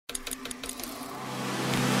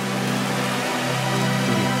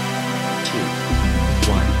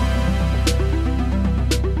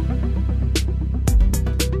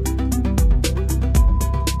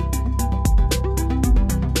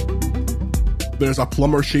There's a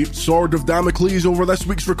plumber-shaped sword of Damocles over this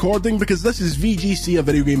week's recording because this is VGC, a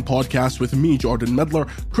video game podcast with me, Jordan Midler,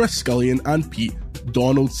 Chris Scullion and Pete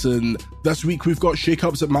Donaldson. This week we've got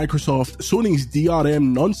shake-ups at Microsoft, Sony's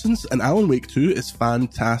DRM nonsense, and Alan Wake 2 is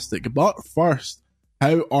fantastic. But first,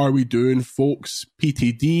 how are we doing, folks?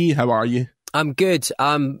 PTD, how are you? I'm good.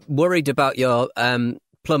 I'm worried about your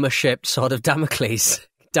plumber-shaped sword of Damocles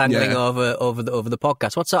dangling over the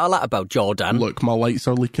podcast. What's all that about, Jordan? Look, my lights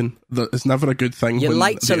are leaking. It's never a good thing. Your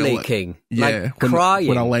lights are leaking. Yeah, like crying.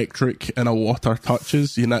 When electric and a water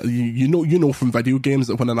touches, you know from video games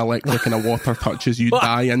that when an electric and a water touches, you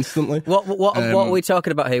die instantly. What are we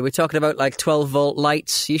talking about here? We're talking about like 12-volt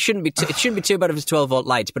lights. It shouldn't be too bad if it's 12-volt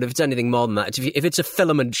lights, but if it's anything more than that, if it's a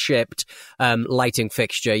filament-shaped lighting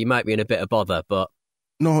fixture, you might be in a bit of bother. But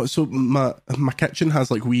no, so my kitchen has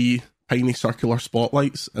like wee tiny circular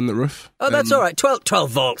spotlights in the roof. Oh, that's all right. 12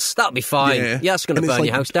 volts. That'll be fine. Yeah, that's going to burn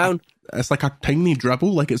your house down. It's like a tiny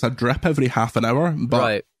dribble, like it's a drip every half an hour,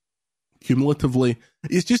 but cumulatively,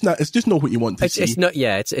 it's just not what you want to see. It's not.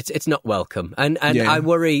 Yeah, it's not welcome. And I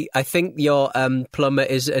worry. I think your plumber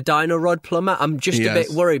is a dino rod plumber. I'm just a bit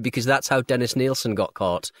worried because that's how Dennis Nielsen got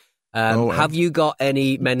caught. Have you got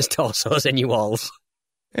any men's torsos in your walls?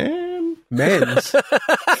 Men's.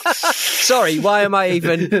 Sorry, why am I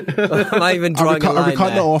even drawing a line Are we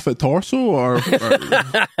cutting there? it off at torso or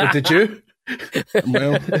Did you?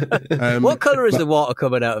 Well, what colour is the water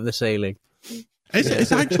coming out of the ceiling?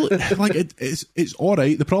 It's actually like it's all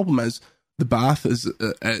right. The problem is the bath is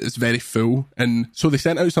very full, and so they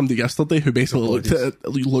sent out somebody yesterday who basically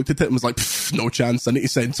looked at it and was like, no chance. I need to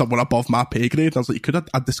send someone above my pay grade. And I was like, you could have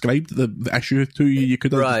described the issue to you. You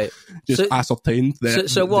could have just ascertained that.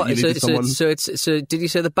 So what? That you needed someone. So did you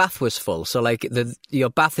say the bath was full? So like your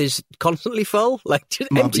bath is constantly full? Like just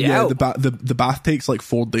empty out. The bath takes like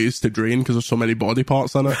 4 days to drain because there's so many body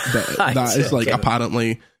parts in it. But that is like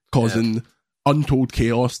apparently causing untold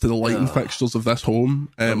chaos to the lighting fixtures of this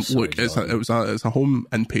home. Look, it's a home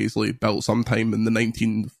in Paisley built sometime in the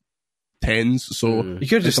 1910s. So you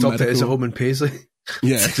could have just stopped it as a home in Paisley.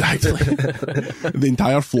 Yeah, exactly. The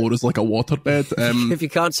entire floor is like a waterbed. If you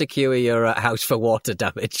can't secure your house for water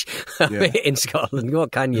damage in Scotland,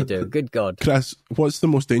 what can you do? Good God, Chris, what's the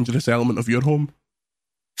most dangerous element of your home?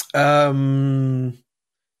 Probably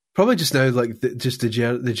just now, like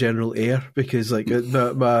the general air, because like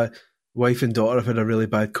my wife and daughter have had a really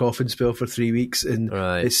bad coughing spell for 3 weeks, and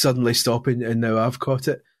it's suddenly stopping, and now I've caught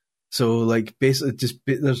it. So, like, basically,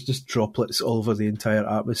 there's just droplets all over the entire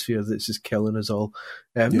atmosphere that's just killing us all.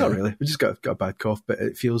 Not really. We just got a bad cough, but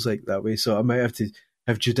it feels like that way. So I might have to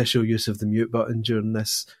have judicial use of the mute button during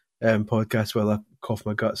this podcast while I cough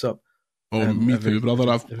my guts up. Oh, me too,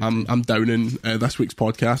 brother. I'm down in this week's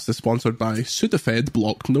podcast is sponsored by Sudafed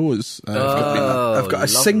Blocked Nose. I've got a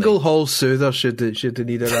single hall soother should they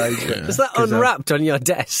need a ride. Is that unwrapped on your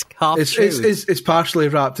desk? It's partially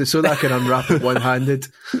wrapped so that I can unwrap it one-handed.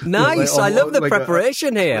 Nice. I love the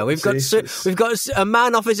preparation here. We've got a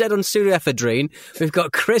man off his head on pseudoephedrine. We've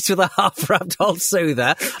got Chris with a half-wrapped hall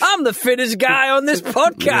soother. I'm the fittest guy on this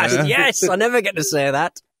podcast. Yeah. Yes, I never get to say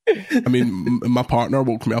that. I mean, my partner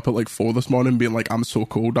woke me up at like 4 this morning being like, I'm so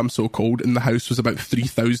cold, and the house was about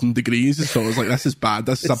 3,000 degrees, so I was like, this is bad,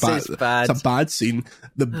 it's a bad scene.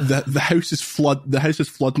 The house is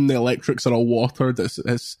flooding, the electrics are all watered,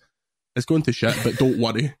 it's going to shit, but don't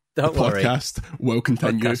worry. Don't worry. Podcast will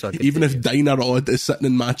continue. Even if Dinah Rod is sitting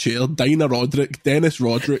in my chair, Dennis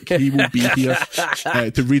Roderick, he will be here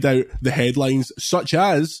to read out the headlines, such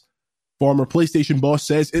as former PlayStation boss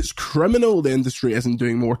says it's criminal the industry isn't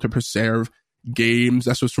doing more to preserve games.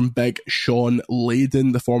 This was from Big Sean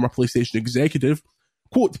Layden, the former PlayStation executive.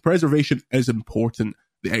 Quote, preservation is important.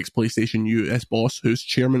 The ex-PlayStation US boss, who's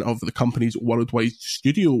chairman of the company's worldwide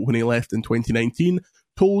studio when he left in 2019,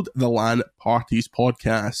 told the LAN Parties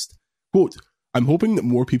podcast. Quote, I'm hoping that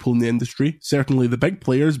more people in the industry, certainly the big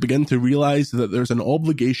players, begin to realise that there's an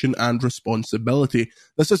obligation and responsibility.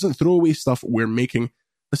 This isn't throwaway stuff we're making.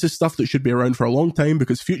 This is stuff that should be around for a long time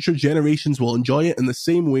because future generations will enjoy it in the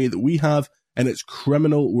same way that we have, and it's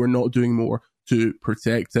criminal we're not doing more to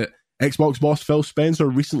protect it. Xbox boss Phil Spencer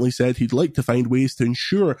recently said he'd like to find ways to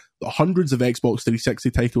ensure that hundreds of Xbox 360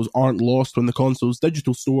 titles aren't lost when the console's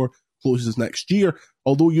digital store closes next year,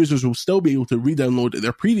 although users will still be able to re-download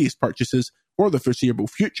their previous purchases for the foreseeable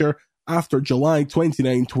future. After July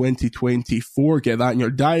 29, 2024, get that in your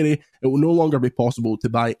diary, it will no longer be possible to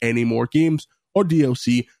buy any more games or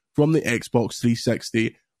DLC from the Xbox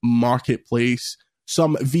 360 marketplace.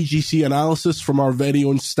 Some VGC analysis from our very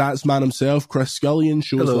own stats man himself, Chris Scullion,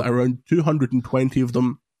 shows that around 220 of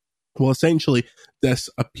them will essentially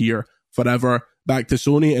disappear forever. Back to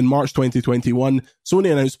Sony. In March 2021,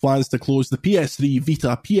 Sony announced plans to close the PS3,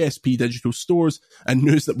 Vita, PSP digital stores, and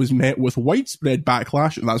news that was met with widespread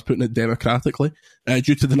backlash, and that's putting it democratically,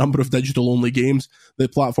 due to the number of digital-only games. The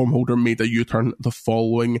platform holder made a U-turn the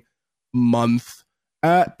following month.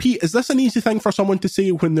 Pete, is this an easy thing for someone to say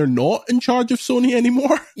when they're not in charge of Sony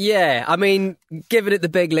anymore? Yeah, I mean, giving it the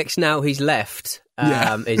big licks now he's left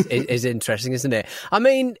is interesting, isn't it? I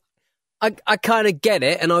mean, I kind of get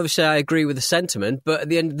it, and obviously I agree with the sentiment, but at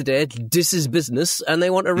the end of the day, this is business, and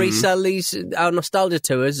they want to resell these our nostalgia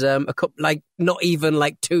tours not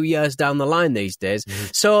even 2 years down the line these days.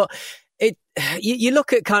 So you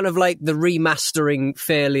look at kind of like the remastering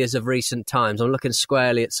failures of recent times. I'm looking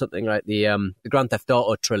squarely at something like the Grand Theft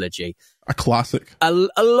Auto trilogy. A classic. A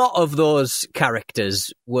lot of those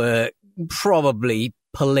characters were probably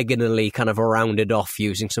polygonally kind of rounded off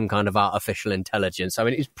using some kind of artificial intelligence. I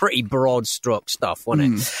mean, it's pretty broad stroke stuff,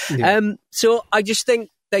 wasn't it? Yeah. So I just think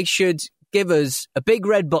they should give us a big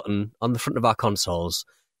red button on the front of our consoles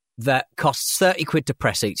that costs 30 quid to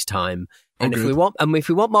press each time. And if we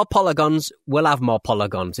want more polygons, we'll have more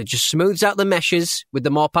polygons. It just smooths out the meshes with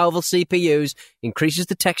the more powerful CPUs, increases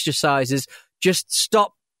the texture sizes. Just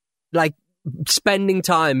stop spending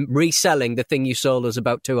time reselling the thing you sold us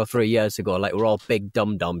about 2 or 3 years ago, like we're all big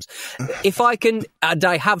dum-dums. If I can, and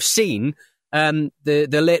I have seen the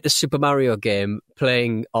latest Super Mario game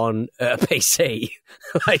playing on a PC,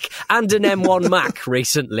 and an M1 Mac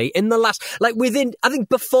recently. In the last, I think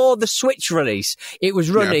before the Switch release, it was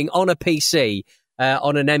running on a PC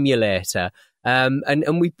on an emulator,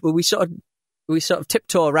 and we sort of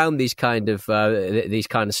tiptoe around these kind of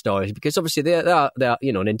stories because obviously they are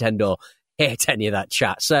Nintendo hate any of that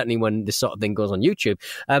chat, certainly when this sort of thing goes on YouTube.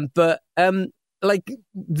 But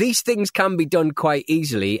these things can be done quite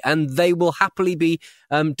easily, and they will happily be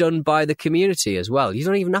done by the community as well. You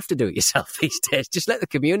don't even have to do it yourself these days. Just let the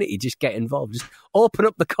community just get involved. Just open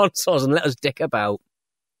up the consoles and let us dick about.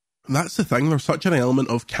 That's the thing. There's such an element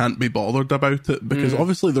of can't be bothered about it because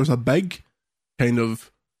obviously there's a big kind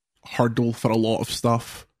of hurdle for a lot of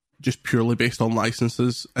stuff just purely based on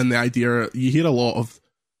licenses, and the idea you hear a lot of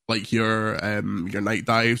your Night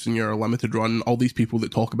Dives and your Limited Run, all these people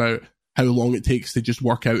that talk about how long it takes to just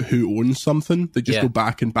work out who owns something. They just go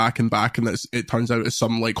back and back and back, and it turns out it's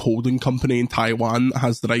some holding company in Taiwan that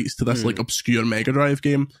has the rights to this obscure Mega Drive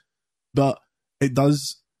game. But it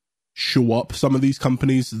does show up some of these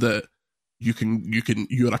companies that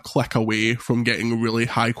you're a click away from getting really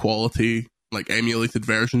high quality emulated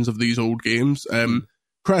versions of these old games.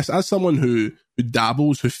 Chris, as someone who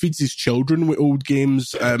dabbles, who feeds his children with old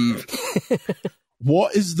games,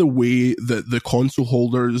 what is the way that the console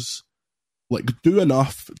holders do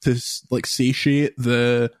enough to satiate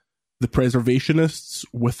the preservationists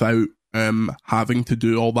without having to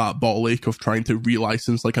do all that ball ache of trying to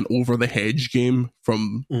relicense an over the hedge game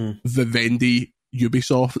from Vivendi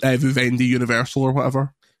Vivendi Universal or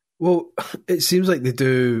whatever? Well, it seems like they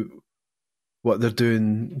do what they're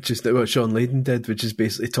doing, just what Sean Layden did, which is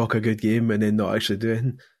basically talk a good game and then not actually do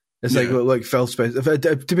anything. It's like Phil Spencer.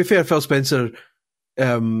 To be fair, Phil Spencer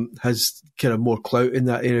has kind of more clout in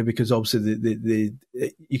that area because obviously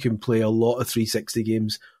you can play a lot of 360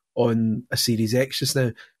 games on a Series X just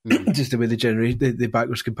now. Just the way they generate the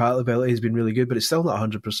backwards compatibility has been really good, but it's still not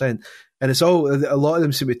 100%. And it's a lot of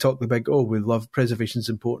them seem to talk about, we love preservation's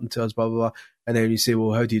important to us, blah blah blah. And then you say,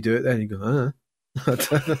 well, how do you do it then? And you go,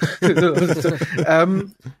 but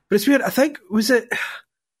it's weird. I think who was it?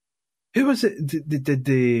 Was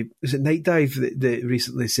it Night Dive that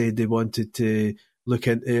recently said they wanted to look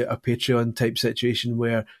into a Patreon type situation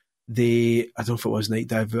where I don't know if it was Night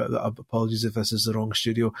Dive, apologies if this is the wrong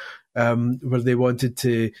studio, where they wanted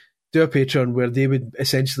to do a Patreon where they would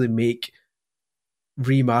essentially make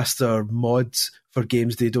remaster mods for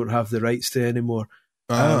games they don't have the rights to anymore,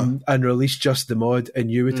 and release just the mod,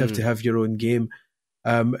 and you would have to have your own game.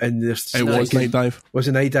 And it was Night Dive. Was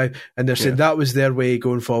a Night Dive, and they're saying that was their way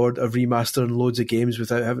going forward of remastering loads of games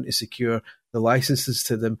without having to secure the licenses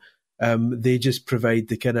to them. They just provide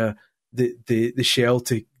the kind of the shell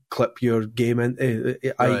to clip your game in,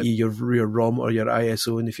 i.e. your ROM or your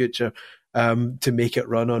ISO in the future, to make it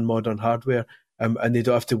run on modern hardware. And they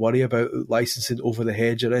don't have to worry about licensing over the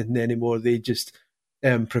hedge or anything anymore. They just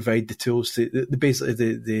provide the tools to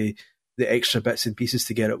basically the extra bits and pieces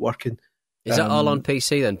to get it working. Is that all on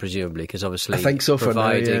PC then, presumably? Because obviously, I think so.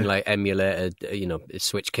 Providing emulated,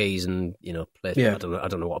 switch keys and I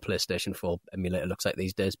don't know what a PlayStation 4 emulator looks like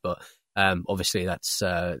these days, but obviously that's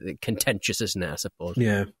contentious, isn't it? I suppose.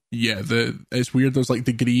 Yeah. It's weird. There's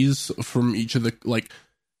degrees from each of the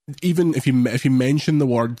even if you mention the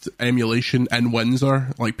word emulation in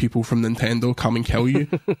Windsor, like people from Nintendo come and kill you.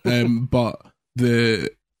 But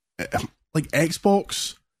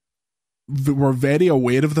Xbox were very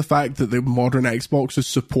aware of the fact that the modern Xboxes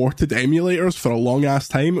supported emulators for a long ass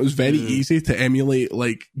time. It was very easy to emulate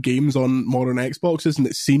like games on modern Xboxes, and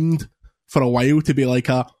it seemed for a while to be like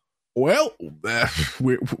we're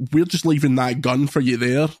just leaving that gun for you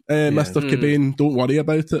there, Mr. Cobain. Don't worry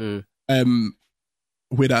about it.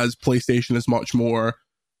 Whereas PlayStation is much more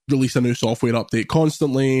release a new software update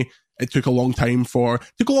constantly. It took a long time for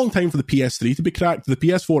the PS3 to be cracked. The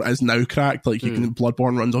PS4 is now cracked. Like you can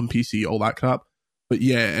Bloodborne runs on PC, all that crap. But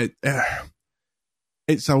yeah,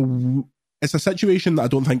 it's a situation that I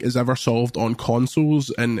don't think is ever solved on consoles,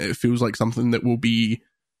 and it feels like something that will be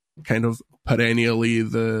kind of perennially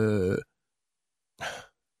the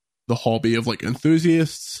hobby of like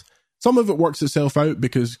enthusiasts. Some of it works itself out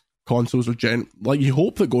because consoles are you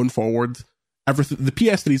hope that going forward, everything, the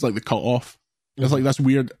PS3 is like the cutoff. It's like this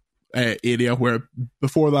weird area where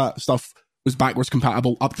before that stuff was backwards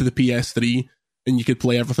compatible up to the PS3, and you could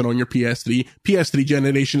play everything on your PS3. PS3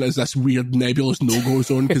 generation is this weird nebulous no-go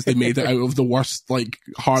zone because they made it out of the worst like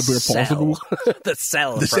hardware possible. the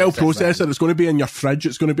cell processor. It's going to be in your fridge.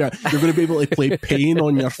 It's going to be you're going to be able to play Pain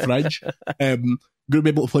on your fridge. You're going to be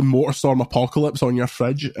able to play MotorStorm Apocalypse on your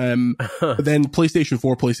fridge. But then PlayStation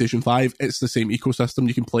 4, PlayStation 5, it's the same ecosystem.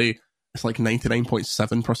 You can play. It's like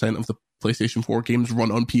 99.7% of the PlayStation 4 games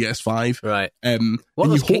run on PS5. Right. What are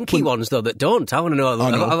those kinky ones, though, that don't? I want to know.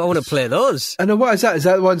 I want to play those. I know, what is that? Is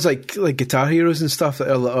that ones like Guitar Heroes and stuff,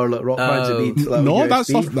 or like Rock Bands that need like, no, that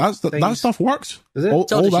stuff works. Is it? All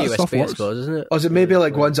that USB, stuff works. suppose, isn't it? Or is it maybe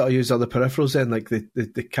like ones that will use other peripherals then, like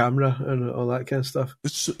the camera and all that kind of stuff?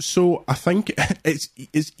 So I think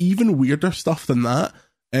it's even weirder stuff than that.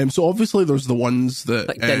 So obviously there's the ones that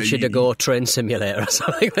like Densha to Go Train Simulator or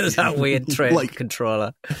something. There's that weird train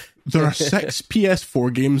controller. There are 6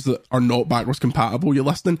 PS4 games that are not backwards compatible. You're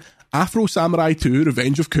listening? Afro Samurai 2,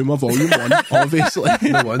 Revenge of Kuma Volume 1, obviously.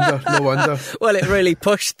 No wonder. Well, it really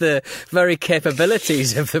pushed the very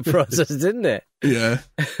capabilities of the process, didn't it? Yeah.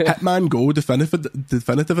 Hitman Go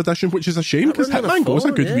Definitive Edition, which is a shame because Hitman Go is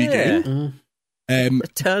a good wee game. A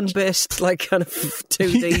turn-based, like, kind of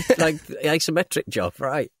 2D, like, isometric job,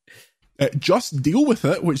 right? Just Deal With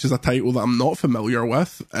It, which is a title that I'm not familiar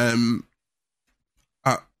with.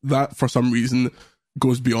 That, for some reason,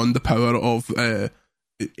 goes beyond the power of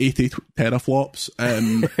 80 teraflops.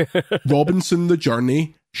 Robinson the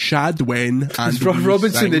Journey, Shadwen, and is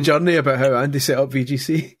Robinson the Journey about how Andy set up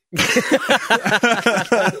VGC?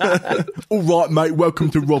 All right, mate, welcome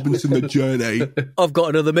to Robinson the Journey. I've got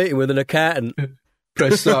another meeting with an accountant.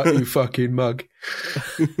 Press start, you fucking mug.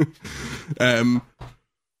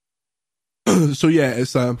 So yeah,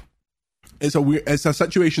 it's a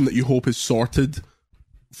situation that you hope is sorted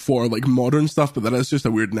for like modern stuff, but there is just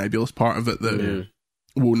a weird nebulous part of it that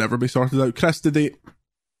will never be sorted out. Chris, today,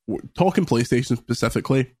 talking PlayStation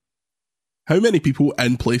specifically, how many people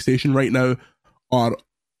in PlayStation right now are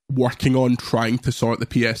working on trying to sort the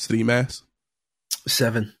PS3 mess?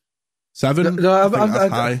 7. 7? No,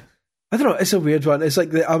 that's high. I don't know. It's a weird one. It's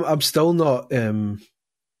like I'm still not. I'm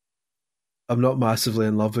not massively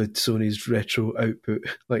in love with Sony's retro output,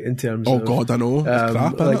 like in terms. Oh of, God, I know.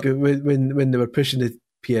 Crap, like when they were pushing the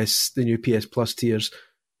new PS Plus tiers,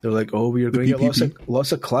 they're like, "Oh, we are going to get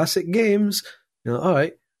lots of classic games." You're like, all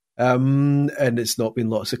right. And it's not been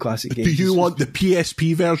lots of classic games. Do you want the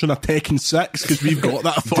PSP version of Tekken 6? Because we've got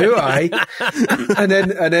that for Do I? and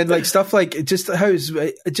then like stuff like it just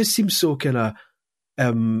seems so kind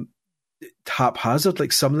of haphazard.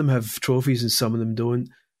 Like some of them have trophies and some of them don't.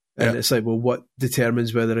 And it's like, well, what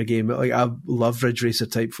determines whether a game, like I love Ridge Racer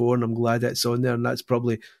Type 4 and I'm glad it's on there, and that's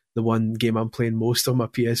probably the one game I'm playing most on my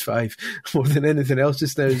PS5 more than anything else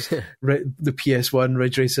just now is the PS1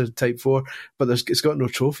 Ridge Racer Type 4, but it's got no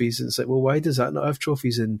trophies, and it's like, well, why does that not have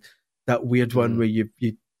trophies? And that weird one where you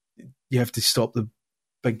have to stop the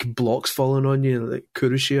big blocks falling on you, like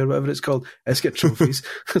Kurushi or whatever it's called, it's got trophies.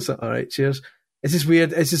 It's like, all right, cheers. It's just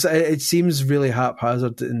weird. It's just, it seems really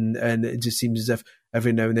haphazard, and it just seems as if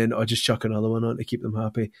every now and then I'll just chuck another one on to keep them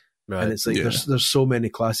happy. Right. And it's like there's so many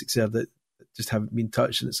classics there that just haven't been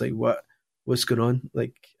touched, and it's like, what's going on?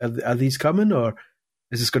 Like, are these coming, or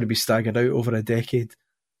is this going to be staggered out over a decade?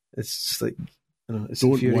 It's just like, I don't know, it's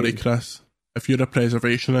don't worry, Chris. If you're a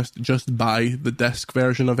preservationist, just buy the disc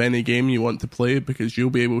version of any game you want to play, because you'll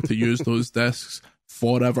be able to use those discs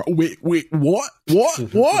forever. Wait, what?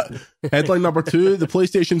 Headline number 2, the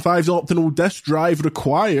PlayStation 5's optical disc drive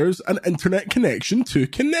requires an internet connection to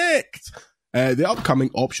connect. The upcoming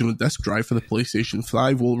optional disc drive for the PlayStation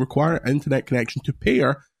 5 will require internet connection to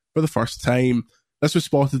pair for the first time. This was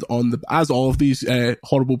spotted as all of these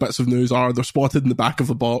horrible bits of news are, they're spotted in the back of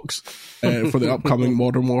the box for the upcoming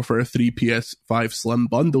Modern Warfare 3 PS5 Slim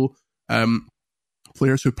bundle.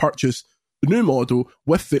 Players who purchase the new model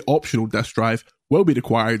with the optional disk drive will be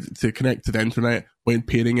required to connect to the internet when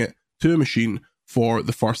pairing it to a machine for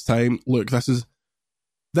the first time. Look, this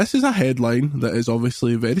is a headline that is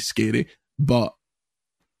obviously very scary, but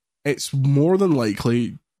it's more than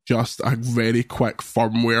likely just a very quick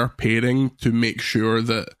firmware pairing to make sure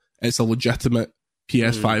that it's a legitimate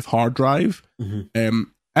PS5 hard drive.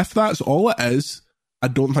 If that's all it is, I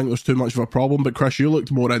don't think there's too much of a problem. But Chris, you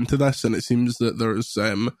looked more into this, and it seems that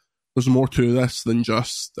there's more to this than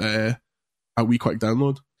just a wee quick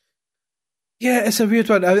download. Yeah, it's a weird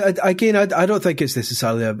one. I don't think it's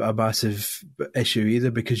necessarily a massive issue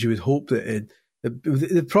either, because you would hope that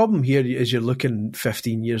the problem here is you're looking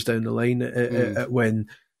 15 years down the line at when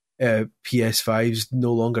PS5s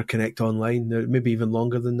no longer connect online, maybe even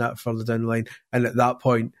longer than that further down the line. And at that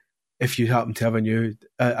point, if you happen to have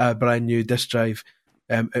a brand new disk drive,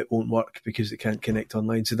 it won't work because it can't connect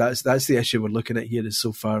online. So that's the issue we're looking at here, is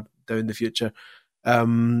so far down the future.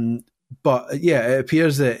 But yeah, it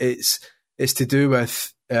appears that it's to do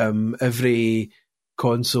with every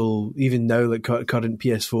console, even now, like current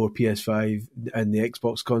PS4, PS5, and the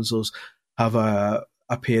Xbox consoles have a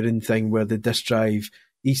pairing thing where the disk drive,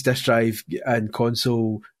 each disk drive and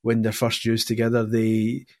console, when they're first used together,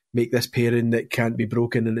 they make this pairing that can't be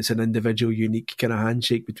broken, and it's an individual, unique kind of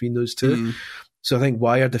handshake between those two. So I think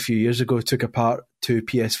Wired a few years ago took apart two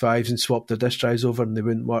PS5s and swapped their disk drives over, and they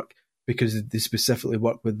wouldn't work because they specifically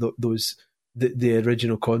work with those the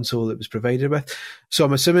original console that was provided with. So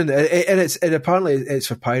I'm assuming, and apparently it's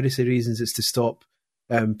for piracy reasons. It's to stop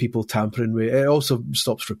people tampering with it. Also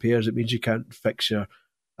stops repairs. It means you can't fix your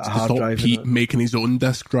hard drive. Pete making his own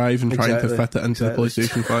disk drive and trying to fit it into the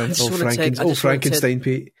PlayStation 5. Frankenstein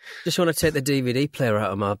Pete. Just want to take the DVD player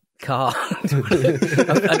out of my car.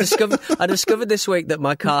 I discovered this week that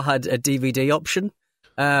my car had a DVD option.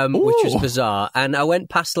 Which was bizarre, and I went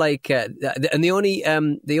past and the only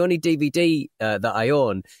DVD that I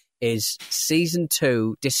own is season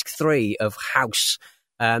 2, disc 3 of House.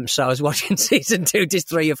 So I was watching season 2, disc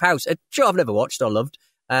 3 of House. A show I've never watched or loved.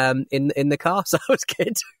 In the car, so I was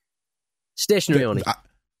good. Stationary only.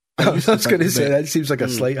 I was going to say that seems like a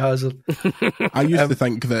slight hazard. I used to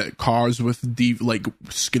think that cars with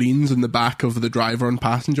screens in the back of the driver and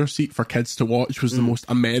passenger seat for kids to watch was the most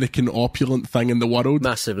American opulent thing in the world.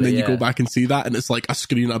 Massively, and then you go back and see that, and it's like a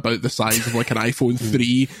screen about the size of like an iPhone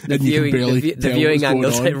 3, and you can barely the viewing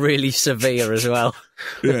angles are really severe as well.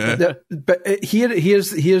 Yeah, but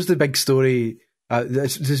here's the big story.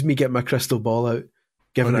 This is me getting my crystal ball out,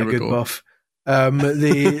 giving it a good buff.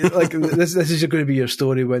 This is going to be your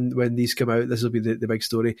story when these come out. This will be the big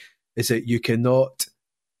story. Is that you cannot.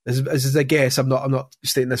 This is a guess. I'm not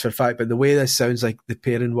stating this for a fact, but the way this sounds like the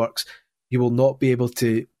pairing works, you will not be able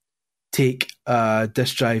to take a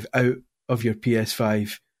disk drive out of your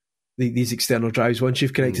PS5. These external drives, once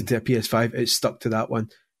you've connected to a PS5, it's stuck to that one.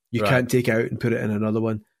 You can't take it out and put it in another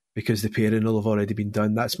one because the pairing will have already been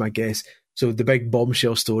done. That's my guess. So the big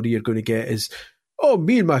bombshell story you're going to get is, oh,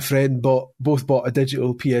 me and my friend both bought a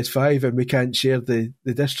digital PS5 and we can't share the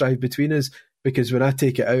disk drive between us because when I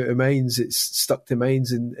take it out of mine's, it's stuck to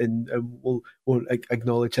mine's and won't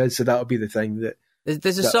acknowledge his. So that'll be the thing that...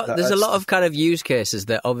 There's a lot of kind of use cases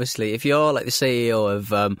that obviously, if you're like the CEO of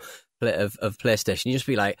PlayStation, you just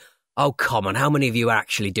be like, oh, come on, how many of you are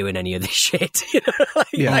actually doing any of this shit?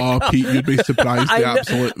 Pete, you'd be surprised. The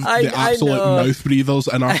absolute mouth breathers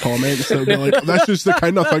in our comments. They'll be like, this is the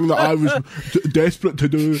kind of thing that I was desperate to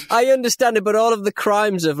do. I understand it, but all of the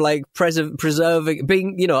crimes of like preserving,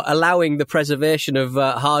 allowing the preservation of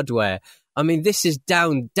hardware, I mean, this is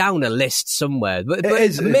down a list somewhere. But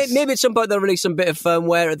maybe at some point they'll release some bit of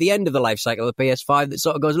firmware at the end of the life cycle of the PS5 that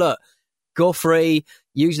sort of goes, look, go free,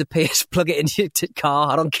 use the PS, plug it into your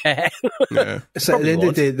car, I don't care. Yeah. So at the end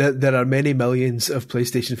of the day, there are many millions of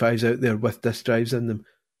PlayStation 5s out there with disk drives in them.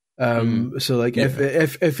 So like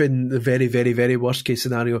if in the very, very, very worst case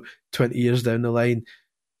scenario, 20 years down the line,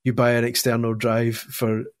 you buy an external drive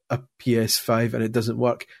for a PS5 and it doesn't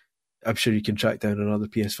work, I'm sure you can track down another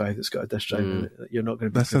PS5 that's got a disk drive in it. You're not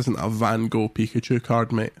going to. This isn't a Van Gogh Pikachu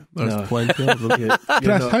card, mate. There's plenty of them.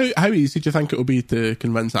 Chris, how easy do you think it will be to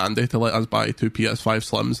convince Andy to let us buy 2 PS5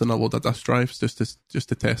 Slims and a load of disk drives just to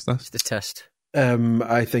test this? Just to test.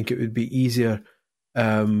 I think it would be easier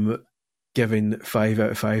giving 5 out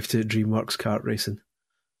of 5 to DreamWorks kart racing.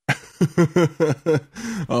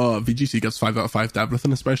 VGC gives 5 out of 5 to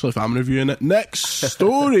everything, especially if I'm reviewing it. Next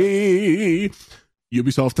story.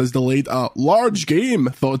 Ubisoft has delayed a large game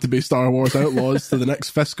thought to be Star Wars Outlaws to the next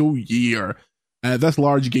fiscal year. This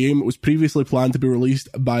large game was previously planned to be released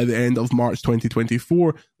by the end of March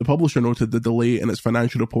 2024. The publisher noted the delay in its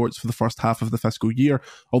financial reports for the first half of the fiscal year.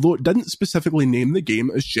 Although it didn't specifically name the game,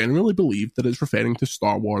 it's generally believed that it's referring to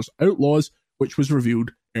Star Wars Outlaws, which was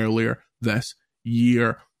revealed earlier this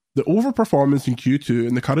year. The overperformance in Q2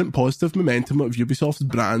 and the current positive momentum of Ubisoft's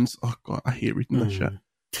brands, oh god, I hate reading this shit,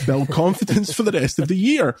 build confidence for the rest of the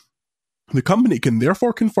year. The company can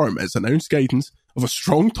therefore confirm its announced guidance of a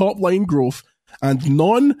strong top-line growth and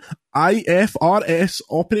non-IFRS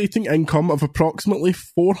operating income of approximately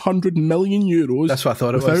 400 million euros. That's what I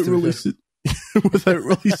thought it was. Without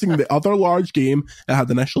releasing the other large game it had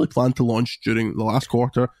initially planned to launch during the last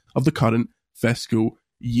quarter of the current fiscal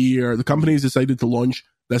year. The company has decided to launch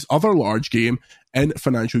this other large game in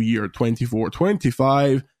financial year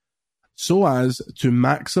 24-25 so as to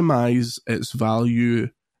maximize its value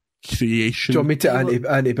creation. Do you want me to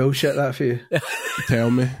anti-bullshit that for you?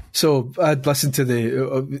 Tell me. So I'd listened to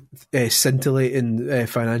the scintillating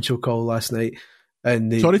financial call last night.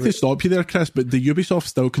 And sorry to stop you there, Chris, but the Ubisoft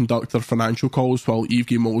still conduct their financial calls while Yves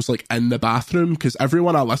Guillemot's like in the bathroom, because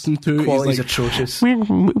everyone I listen to quality's is like, atrocious.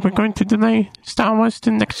 We're going to delay Star Wars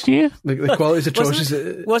to next year. The quality's atrocious.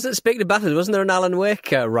 Wasn't speaking of bathrooms, wasn't there an Alan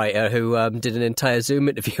Wake writer who did an entire Zoom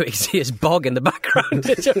interview? You see his bog in the background,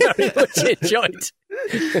 which I very much enjoyed.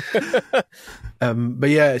 But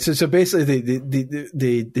yeah, so basically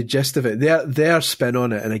the gist of it, their spin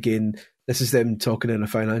on it, and again, this is them talking in a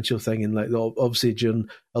financial thing, and like obviously during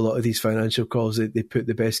a lot of these financial calls, they put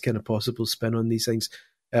the best kind of possible spin on these things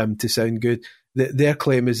to sound good. Their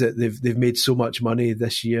claim is that they've made so much money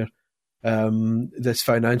this year, this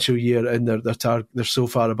financial year, and they're so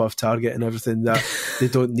far above target and everything that they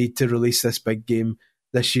don't need to release this big game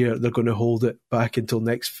this year. They're going to hold it back until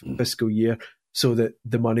next fiscal year, so that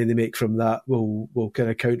the money they make from that will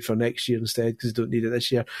kind of count for next year instead, because they don't need it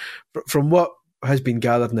this year. From what has been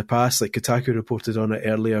gathered in the past, like Kotaku reported on it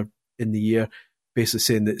earlier in the year, basically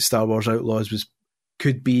saying that Star Wars Outlaws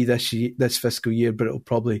could be this fiscal year, but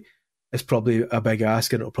it's probably a big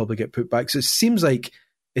ask and it'll probably get put back. So it seems like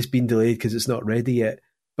it's been delayed because it's not ready yet.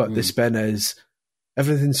 But the spin is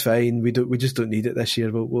everything's fine. We just don't need it this year.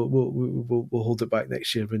 We'll hold it back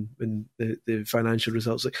next year when the financial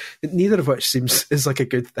results. Neither of which is like a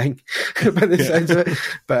good thing by the sounds of it.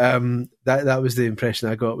 But that was the impression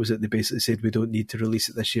I got, was that they basically said we don't need to release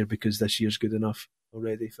it this year because this year's good enough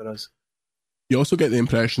already for us. You also get the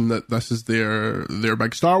impression that this is their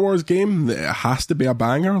big Star Wars game, that it has to be a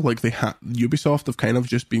banger. Like Ubisoft have kind of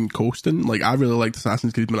just been coasting. Like, I really liked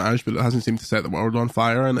Assassin's Creed Mirage, but it hasn't seemed to set the world on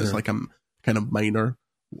fire, and it's like a kind of minor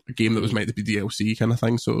game that was meant to be DLC kind of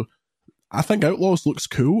thing. So I think Outlaws looks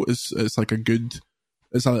cool. It's like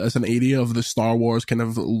it's an area of the Star Wars kind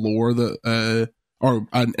of lore that or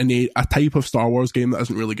a type of Star Wars game that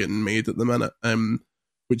isn't really getting made at the minute,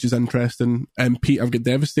 which is interesting. Pete, I've got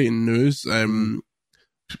devastating news.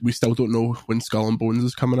 We still don't know when Skull and Bones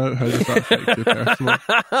is coming out. How does that affect you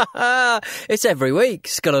personally? It's every week,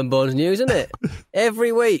 Skull and Bones news, isn't it?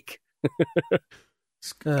 Every week.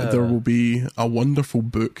 There will be a wonderful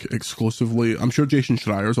book exclusively. I'm sure Jason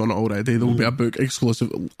Schreier's on it already. There will be a book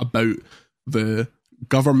exclusive about the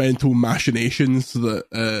governmental machinations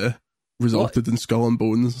that resulted in Skull and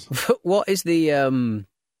Bones. What is the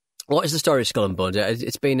story of Skull and Bones?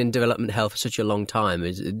 It's been in development hell for such a long time.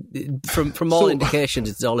 From all indications,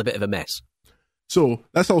 it's all a bit of a mess. So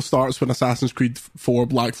this all starts when Assassin's Creed 4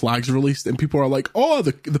 Black Flag's released, and people are like, oh,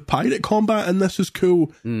 the pirate combat in this is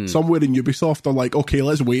cool. Somewhere in Ubisoft are like, okay,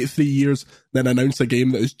 let's wait 3 years, then announce a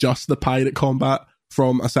game that is just the pirate combat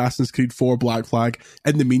from Assassin's Creed 4 Black Flag.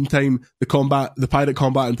 In the meantime, the pirate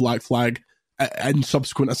combat in Black Flag and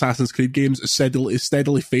subsequent Assassin's Creed games is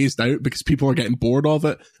steadily phased out because people are getting bored of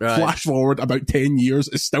it. Right. Flash forward about 10 years,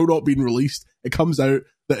 it's still not been released. It comes out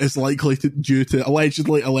that it's likely due to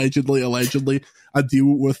allegedly a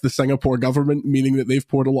deal with the Singapore government, meaning that they've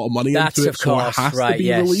poured a lot of money into it, so it has to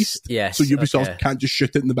be released. Yes, so Ubisoft can't just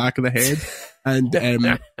shoot it in the back of the head.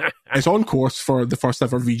 And it's on course for the first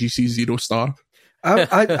ever VGC 0 star.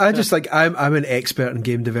 I just like I'm an expert in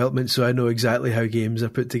game development, so I know exactly how games are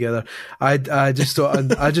put together. I just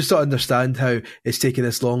don't understand how it's taken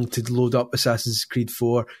this long to load up Assassin's Creed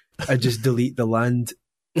 4 and just delete the land.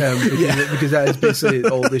 Because that is basically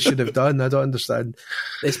all they should have done. I don't understand.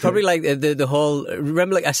 It's probably like the whole.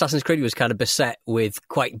 Remember, like Assassin's Creed was kind of beset with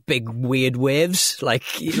quite big, weird waves. Like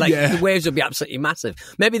the waves would be absolutely massive.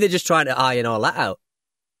 Maybe they're just trying to iron all that out.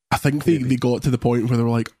 I think they got to the point where they were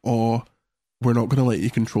like, oh, we're not going to let you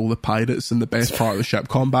control the pirates, and the best part of the ship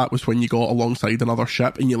combat was when you got alongside another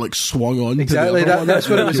ship and you like swung on. Exactly, that's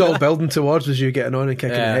what it was all building towards, was you getting on and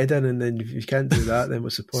kicking your head in, and then if you can't do that, then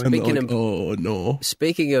what's the point?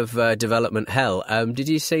 Speaking of development hell, did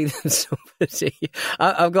you see that somebody?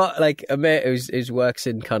 I've got like a mate who works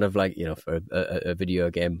in kind of like, you know, for a video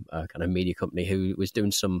game kind of media company, who was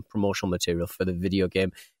doing some promotional material for the video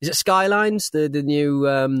game. Is it Skylines, the new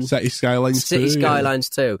City Skylines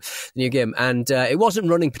 2, the new game, and it wasn't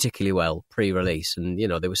running particularly well pre-release, and you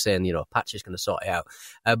know they were saying, you know, patch is going to sort it out.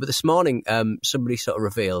 But this morning, somebody sort of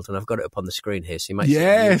revealed, and I've got it up on the screen here, so you might.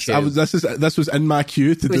 Yes, this was in my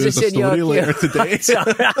queue to do as a story later today.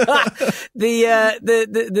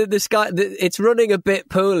 It's running a bit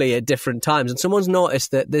poorly at different times, and someone's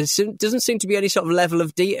noticed that there doesn't seem to be any sort of level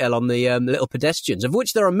of detail on the little pedestrians, of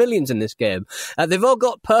which there are millions in this game. They've all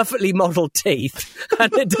got perfectly modelled teeth,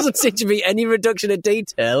 and it doesn't seem to be any reduction of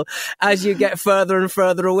detail as you get further and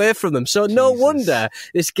further away from them. So no wonder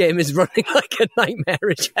this game is running like a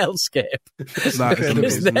nightmarish hellscape.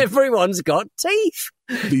 Because everyone's got teeth.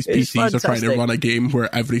 These PCs are trying to run a game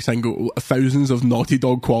where every single thousands of Naughty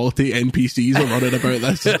Dog quality NPCs are running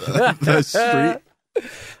about this street.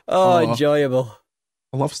 Enjoyable.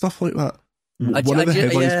 I love stuff like that. One of the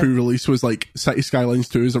headlines pre-release was like City Skylines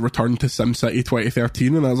 2 is a return to SimCity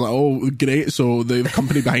 2013, and I was like, oh great, so the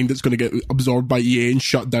company behind it's going to get absorbed by EA and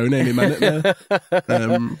shut down any minute now.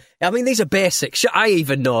 I mean, these are basics. I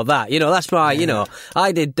even know that. You know, that's why, you know,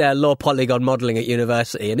 I did low polygon modelling at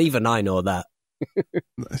university, and even I know that.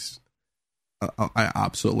 I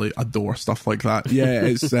absolutely adore stuff like that. Yeah,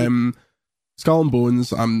 it's Skull and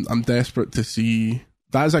Bones. I'm desperate to see.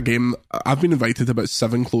 That is a game. I've been invited to about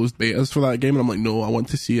 7 closed betas for that game, and I'm like, no, I want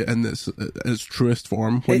to see it in its truest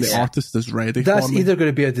form when the artist is ready. That's either going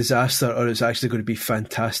to be a disaster or it's actually going to be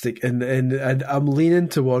fantastic. And I'm leaning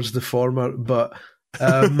towards the former, but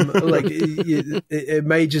like it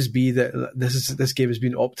may just be that this game has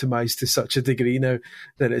been optimized to such a degree now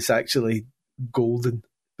that it's actually golden.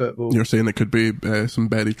 But you're saying it could be some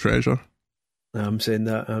buried treasure. I'm saying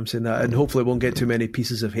that, and hopefully it won't get too many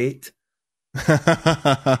pieces of hate.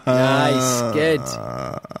 Nice, good.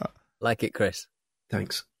 Like it, Chris.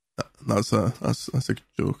 Thanks. That's a good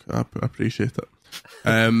joke. I appreciate it.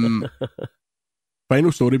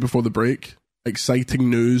 Final story before the break. Exciting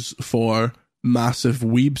news for massive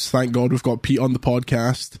weebs. Thank God we've got Pete on the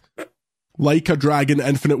podcast. Like a Dragon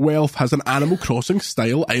Infinite Wealth has an Animal Crossing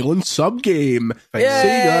style island sub-game.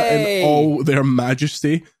 Sega in all their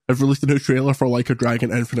majesty have released a new trailer for Like a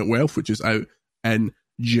Dragon Infinite Wealth, which is out in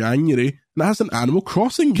January, and it has an Animal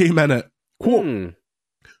Crossing game in it. Quote,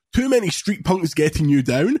 too many street punks getting you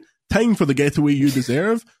down. Time for the getaway you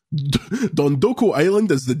deserve. Dondoko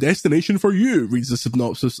Island is the destination for you, reads the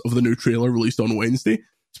synopsis of the new trailer released on Wednesday.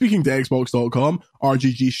 Speaking to Xbox.com,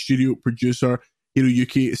 RGG studio producer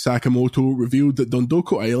Hiroyuki Sakamoto revealed that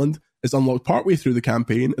Dondoko Island is unlocked partway through the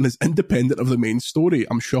campaign and is independent of the main story.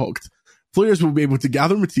 I'm shocked. Players will be able to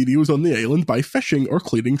gather materials on the island by fishing or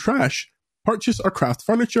clearing trash, purchase or craft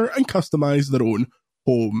furniture, and customize their own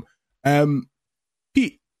home.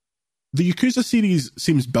 Pete, the Yakuza series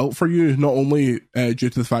seems built for you, not only due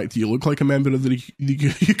to the fact that you look like a member of the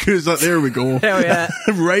Yakuza. There we go. Hell yeah.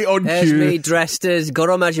 Right on There's cue. Me dressed as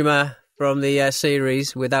Goro Majima from the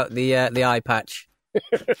series without the eye patch.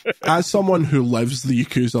 As someone who lives the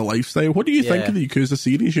Yakuza lifestyle, what do you think of the Yakuza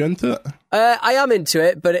series? You into it? I am into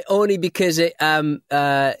it, but only because it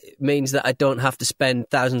means that I don't have to spend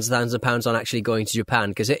thousands of pounds on actually going to Japan,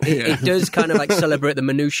 because it does kind of like celebrate the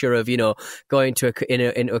minutiae of, you know, going to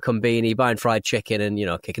into a konbini, buying fried chicken, and, you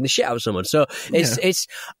know, kicking the shit out of someone. So it's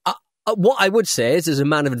what I would say is, as a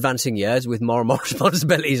man of advancing years with more and more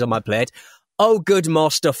responsibilities on my plate, oh, good,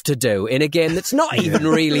 more stuff to do in a game that's not even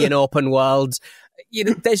really an open world. You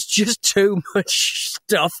know, there's just too much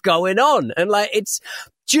stuff going on. And like,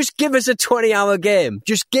 just give us a 20-hour game.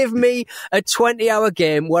 Just give me a 20-hour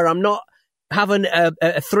game where I'm not having a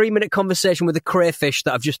 3-minute conversation with a crayfish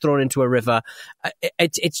that I've just thrown into a river.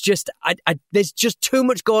 It's just, there's just too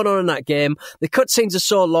much going on in that game. The cutscenes are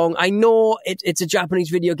so long. I know it's a Japanese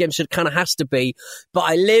video game, so it kind of has to be, but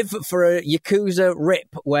I live for a Yakuza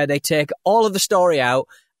rip where they take all of the story out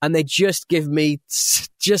and they just give me,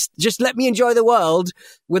 just let me enjoy the world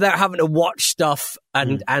without having to watch stuff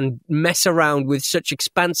and mess around with such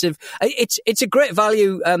expansive. It's a great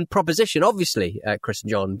value proposition, obviously, Chris and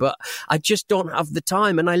John, but I just don't have the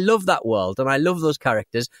time. And I love that world and I love those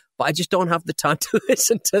characters, but I just don't have the time to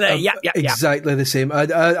listen to their exactly the same.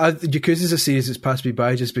 Yakuza is a series that's passed me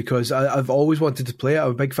by just because I've always wanted to play it. I'm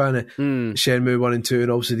a big fan of Shenmue 1 and 2, and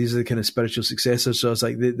obviously these are the kind of spiritual successors. So I was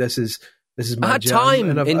like, this is This is my I had jam.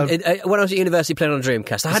 time when I was at university playing on a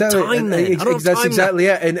Dreamcast. I had time then. That's exactly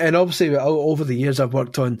it. And obviously, over the years, I've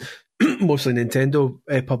worked on mostly Nintendo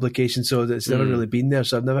publications, so it's never really been there.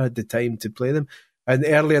 So I've never had the time to play them. And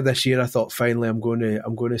earlier this year, I thought finally I'm going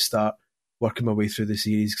to start working my way through the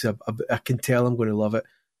series because I can tell I'm going to love it.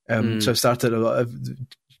 So I started a lot of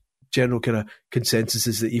general kind of consensus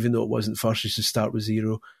is that even though it wasn't first, you should start with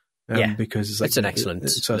 0. Because it's like it's an excellent.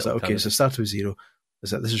 So I was like, okay, so I started with 0. I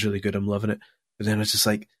was like, this is really good. I'm loving it. But then I was just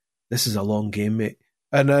like, this is a long game, mate.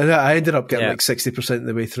 And I ended up getting like 60% of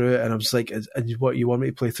the way through it, and I was like, "And what, you want me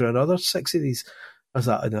to play through another 6 of these?" I was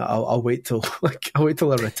like, "No, I'll wait till I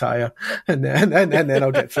retire, and then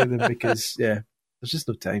I'll get through them because there's just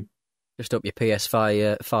no time." Just hope your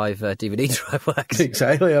PS5 DVD drive works.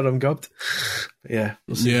 Exactly, or I'm gobbled. Yeah,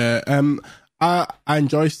 we'll see. Yeah. I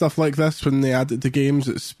enjoy stuff like this when they add it to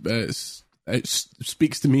games. It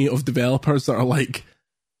speaks to me of developers that are like,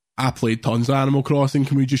 I played tons of Animal Crossing.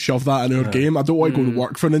 Can we just shove that in our game? I don't want to go to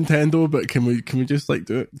work for Nintendo, but can we just like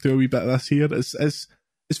do a wee bit of this here? It's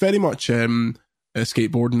very much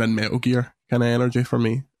skateboarding and Metal Gear kind of energy for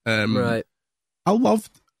me. Right.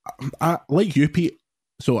 I like you, Pete.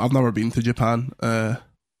 So I've never been to Japan. Sorry,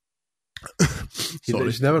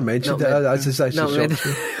 he's never mentioned it. That's actually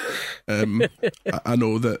I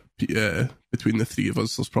know that between the three of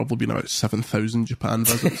us, there's probably been about 7,000 Japan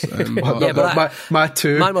visits. My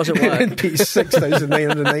 2. Mine wasn't work. And Pete's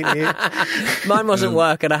 6,998. Mine wasn't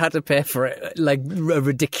work, and I had to pay for it like a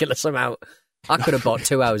ridiculous amount. I could have bought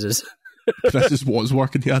 2 houses. Chris's was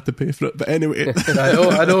working, he had to pay for it. But anyway,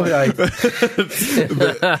 I know.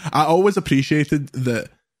 But I always appreciated that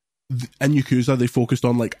in Yakuza they focused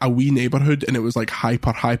on like a wee neighborhood, and it was like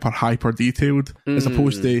hyper detailed, as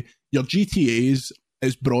opposed to your GTAs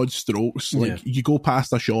is broad strokes. Like you go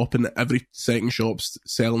past a shop and every second shop's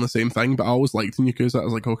selling the same thing. But I always liked in Yakuza, I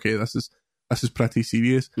was like, okay, this is pretty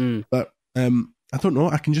serious. But I don't know,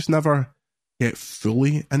 I can just never get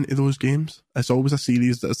fully into those games. It's always a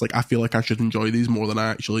series that's like, I feel like I should enjoy these more than I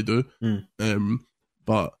actually do.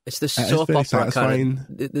 But it's the soap opera satisfying.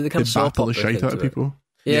 Kind of, they kind of soap battle the shite out of people.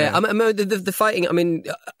 Yeah. I mean, the fighting. I mean,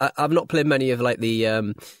 I've not played many of like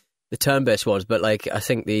the turn-based ones, but like I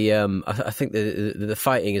think the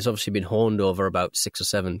fighting has obviously been honed over about 6 or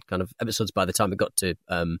 7 kind of episodes by the time it got to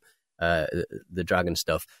the dragon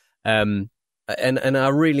stuff. And I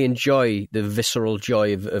really enjoy the visceral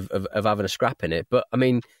joy of having a scrap in it. But I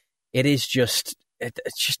mean, it's just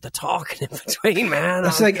the talking in between, man.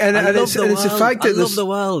 It's like, and it's the fact that I love the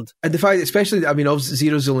world, and the fact, especially, I mean, obviously,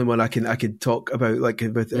 Zero's the only one I can talk about like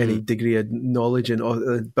with any degree of knowledge and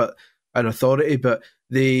authority. But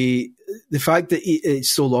the fact that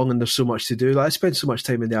it's so long and there's so much to do, like I spend so much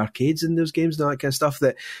time in the arcades in those games and all that kind of stuff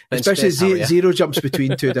that, especially Zero jumps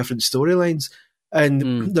between 2 different storylines.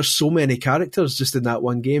 And there's so many characters just in that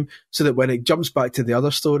one game, so that when it jumps back to the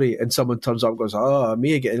other story and someone turns up and goes, "Oh,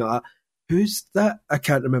 me again," like, who's that? I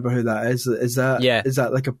can't remember who that is. Is that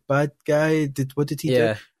like a bad guy? What did he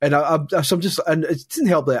do? And I'm just, and it didn't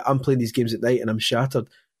help that I'm playing these games at night and I'm shattered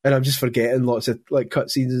and I'm just forgetting lots of like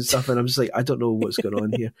cutscenes and stuff, and I'm just like, I don't know what's going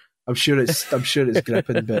on here. I'm sure it's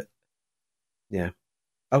gripping, but yeah,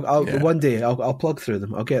 I'll one day I'll plug through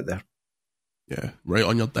them. I'll get there. Yeah, right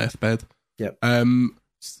on your deathbed. Yep.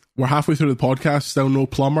 We're halfway through the podcast, still no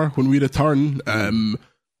plumber. When we return,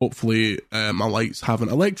 hopefully my lights haven't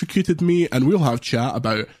electrocuted me, and we'll have chat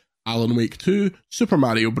about Alan Wake 2, Super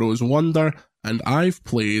Mario Bros. Wonder, and I've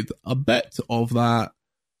played a bit of that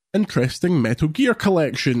interesting Metal Gear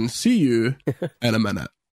collection. See you in a minute.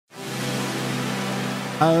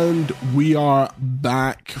 And we are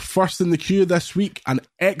back. First in the queue this week, an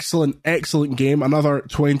excellent game, another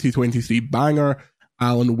 2023 banger,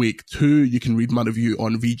 Alan Wake 2. You can read my review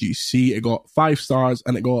on VGC. It got 5 stars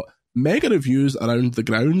and it got mega reviews around the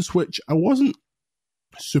grounds, which I wasn't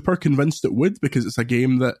super convinced it would, because it's a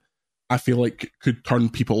game that I feel like could turn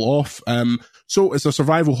people off. So it's a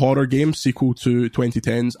survival horror game, sequel to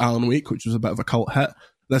 2010's Alan Wake, which was a bit of a cult hit.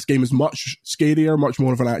 This game is much scarier, much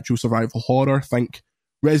more of an actual survival horror. Think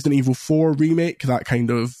Resident Evil 4 remake, that kind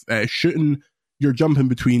of shooting. You're jumping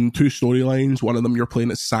between 2 storylines. One of them you're playing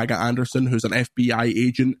as Saga Anderson, who's an FBI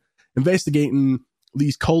agent investigating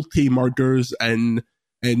these culty murders in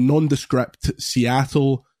nondescript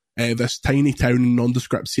Seattle, this tiny town in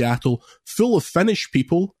nondescript Seattle, full of Finnish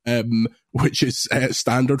people, which is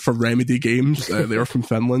standard for Remedy games. They're from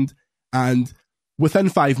Finland. And within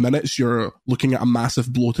 5 minutes, you're looking at a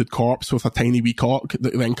massive bloated corpse with a tiny wee cock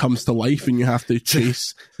that then comes to life, and you have to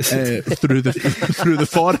chase through the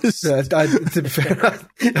forest. Yeah, to be fair,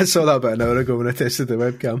 I saw that about an hour ago when I tested the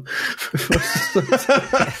webcam.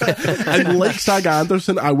 And like Saga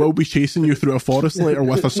Anderson, I will be chasing you through a forest later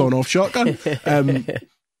with a sawn-off shotgun.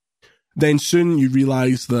 Then soon you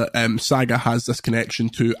realise that Saga has this connection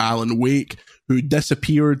to Alan Wake, who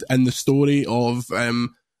disappeared in the story of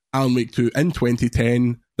Alan Wake 2 in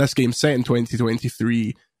 2010. This game's set in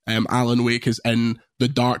 2023. Alan Wake is in the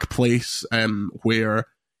dark place where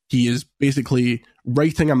he is basically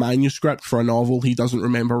writing a manuscript for a novel he doesn't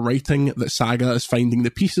remember writing that Saga is finding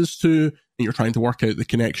the pieces to, and you're trying to work out the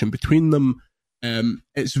connection between them.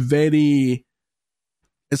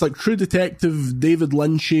 It's like True Detective, David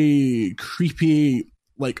Lynchy, creepy,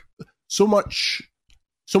 like so much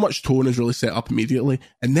tone is really set up immediately,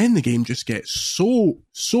 and then the game just gets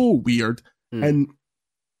so weird. And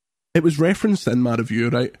it was referenced in my review,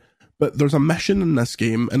 right? But there's a mission in this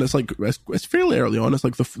game, and it's like it's fairly early on. It's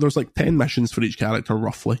like there's like 10 missions for each character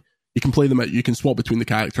roughly. You can play them out. You can swap between the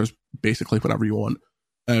characters basically whenever you want.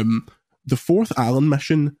 The fourth Alan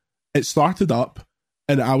mission, it started up,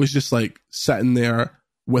 and I was just like sitting there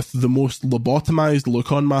with the most lobotomized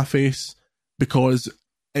look on my face, because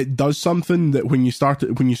it does something that when you start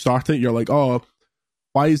it, you're like, oh,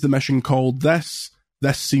 why is the mission called this?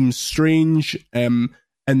 This seems strange. And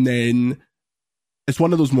then it's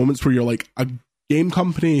one of those moments where you're like, a game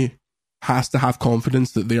company has to have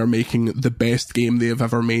confidence that they are making the best game they have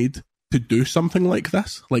ever made to do something like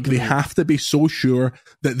this. Like, they have to be so sure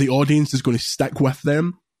that the audience is going to stick with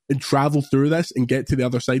them and travel through this and get to the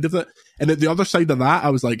other side of it. And at the other side of that, I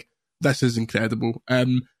was like, this is incredible.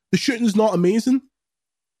 The shooting's not amazing.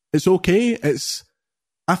 It's okay.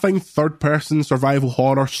 I find third-person survival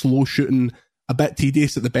horror, slow shooting, a bit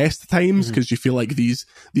tedious at the best of times, because you feel like these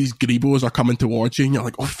greebos are coming towards you, and you're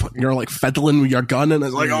like, oh fuck, you're like fiddling with your gun, and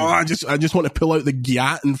it's like, oh, I just want to pull out the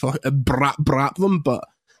gyat and brap them. But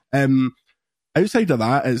outside of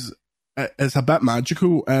that, it's a bit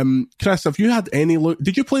magical. Chris, have you had any look?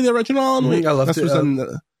 Did you play the original Alan Wake? I loved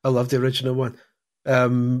it. I loved the original one.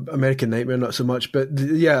 American Nightmare, not so much, but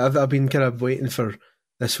yeah, I've been kind of waiting for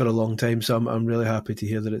this for a long time, so I'm really happy to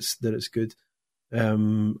hear that it's good.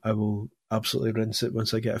 I will absolutely rinse it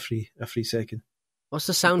once I get a free second. What's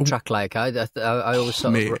the soundtrack like? I always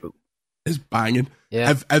sort of... It's banging.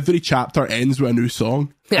 Yeah. Every chapter ends with a new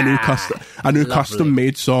song, a new custom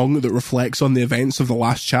made song that reflects on the events of the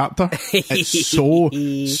last chapter. It's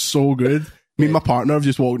so good. Me and my partner have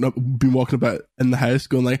just been walking about in the house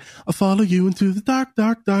going like, I follow you into the dark,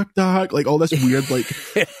 dark, dark, dark. Like all this weird like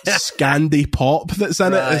Scandi pop that's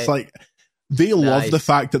in it. It's like, they love the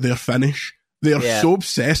fact that they're Finnish. They are so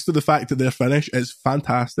obsessed with the fact that they're Finnish. It's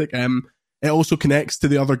fantastic. It also connects to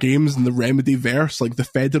the other games in the Remedy verse. Like the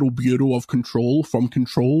Federal Bureau of Control from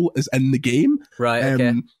Control is in the game. Right,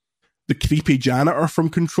 okay. The creepy janitor from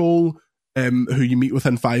Control, who you meet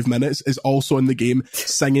within 5 minutes, is also in the game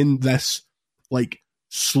singing this like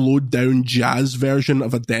slowed down jazz version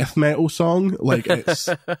of a death metal song. Like it's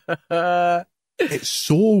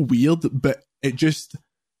so weird, but it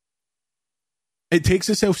takes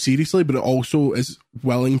itself seriously, but it also is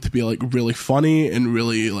willing to be like really funny and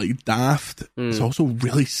really like daft. It's also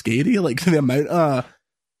really scary. Like the amount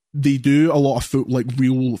they do a lot of like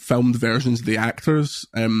real filmed versions of the actors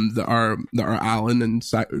that are Alan and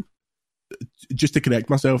just to correct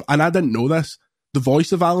myself. And I didn't know this. The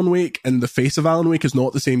voice of Alan Wake and the face of Alan Wake is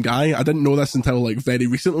not the same guy. I didn't know this until like very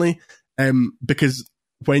recently, because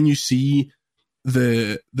when you see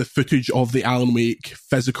the footage of the Alan Wake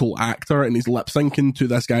physical actor and he's lip syncing to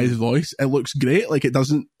this guy's voice, it looks great. Like it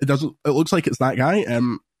looks like it's that guy.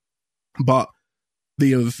 But they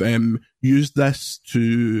have used this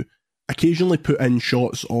to occasionally put in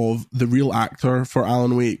shots of the real actor for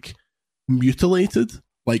Alan Wake mutilated.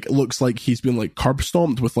 Like it looks like he's been like curb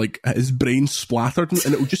stomped with like his brain splattered,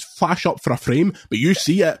 and it will just flash up for a frame, but you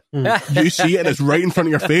see it, and it's right in front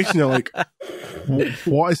of your face, and you're like,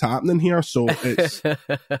 what is happening here? So it's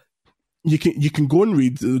you can go and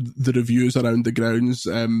read the reviews around the grounds.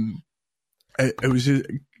 It was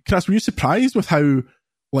Chris, were you surprised with how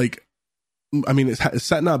like, I mean, it's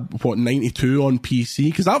sitting at 92 on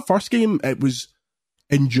PC, because that first game it was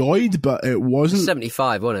enjoyed, but it wasn't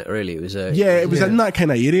 75, wasn't it? Really, it was it was in that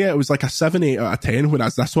kind of area. It was like a 7-8 out of 10,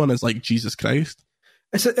 whereas this one is like Jesus Christ.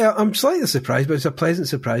 I'm slightly surprised, but it's a pleasant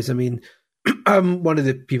surprise. I mean, I'm one of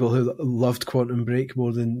the people who loved Quantum Break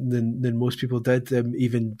more than most people did.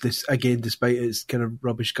 Even this, again, despite its kind of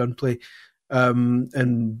rubbish gunplay, but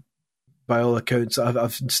by all accounts,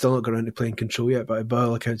 I've still not got around to playing Control yet, but by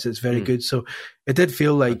all accounts, it's very good. So it did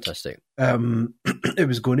feel like it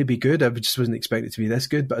was going to be good. I just wasn't expecting it to be this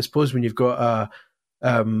good. But I suppose when you've got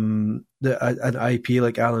an IP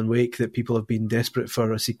like Alan Wake that people have been desperate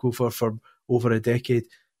for a sequel for over a decade,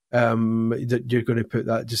 that you're going to put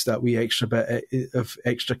that wee extra bit of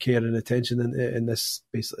extra care and attention in this,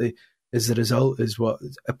 basically, is the result, is what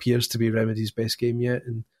appears to be Remedy's best game yet.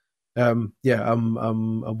 And I'm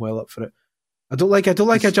well up for it. I don't like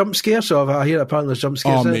a jump scare, so I hear apparently there's jump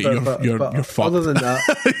scares in it, but fucked. Other than that,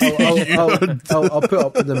 I'll put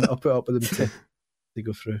up with them. I'll put up with them to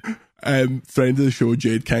go through. Friend of the show,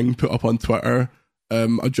 Jade King, put up on Twitter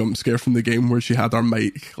a jump scare from the game where she had her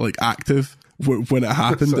mic like active when it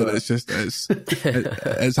happened, and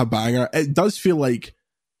it's a banger. It does feel like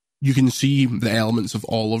you can see the elements of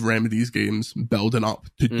all of Remedy's games building up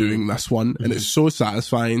to doing this one, and it's so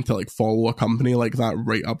satisfying to like follow a company like that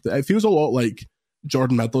right up. It feels a lot like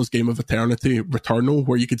Jordan Midlow's Game of Eternity, Returnal,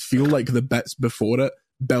 where you could feel like the bits before it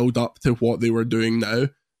build up to what they were doing now.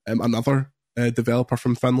 Another developer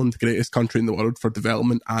from Finland, greatest country in the world for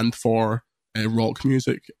development and for rock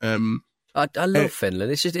music. I love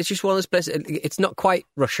Finland. It's just one of those places. It's not quite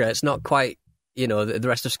Russia. It's not quite, the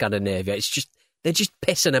rest of Scandinavia. It's just, they're just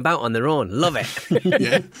pissing about on their own. Love it.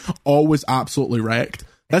 Yeah, always absolutely wrecked.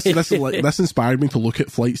 This inspired me to look at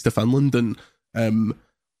flights to Finland, and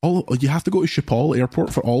you have to go to Schiphol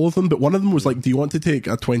airport for all of them. But one of them was like, do you want to take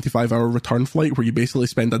a 25-hour return flight where you basically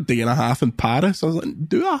spend a day and a half in Paris? I was like,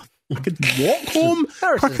 I could walk home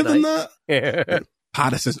quicker than that. Yeah.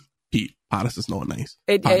 Paris is not nice.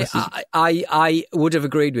 I would have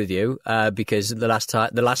agreed with you because the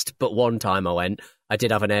last but one time I went, I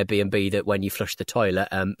did have an Airbnb that when you flushed the toilet,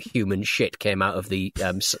 human shit came out of the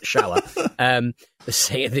shower,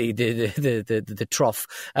 the trough.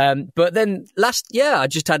 But then last year, I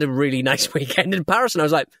just had a really nice weekend in Paris, and I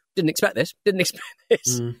was like, didn't expect this.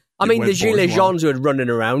 I mean, the gilets jaunes were running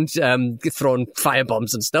around, throwing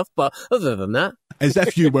firebombs and stuff, but other than that, as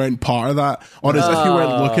if you weren't part of that, or as if you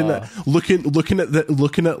weren't looking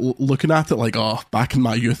at it like, oh, back in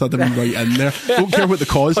my youth, I'd have been right in there. Don't care what the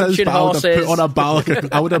cause is, but I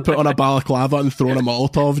would have put on a balaclava and thrown a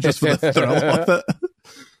Molotov just for the thrill of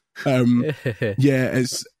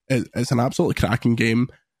it. It's an absolutely cracking game,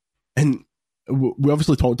 and we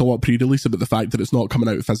obviously talked a lot pre-release about the fact that it's not coming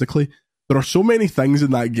out physically. There are so many things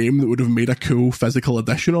in that game that would have made a cool physical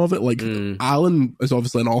edition of it. Like, Alan is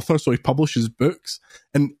obviously an author, so he publishes books,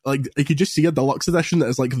 and like you could just see a deluxe edition that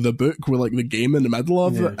is like the book with like the game in the middle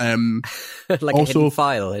of it. Like also, a hidden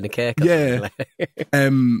file in a cake. Yeah.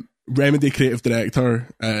 Remedy creative director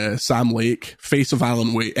Sam Lake, face of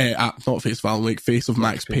Alan Wake, not face of Alan Wake, face of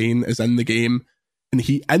Max Payne, is in the game, and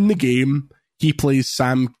he plays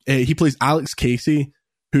Alex Casey,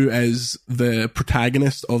 who is the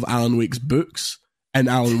protagonist of Alan Wake's books in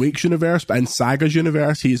Alan Wake's universe, but in Saga's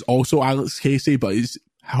universe, he's also Alex Casey, but he's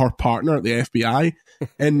her partner at the FBI.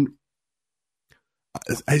 And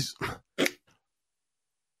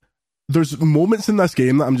there's moments in this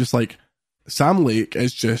game that I'm just like, Sam Lake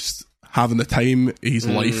is just having the time of his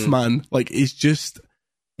life, man. Like, he's just...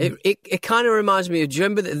 It kind of reminds me of. Do you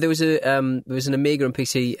remember that there was an Amiga and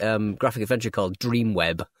PC graphic adventure called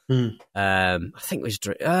Dreamweb? I think it was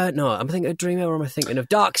I'm thinking of Dreamweb, or am I thinking of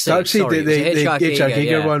Darkseid? The H.R.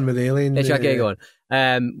 Giger one with Alien. H.R. Giger one.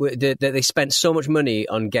 They spent so much money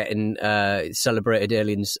on getting celebrated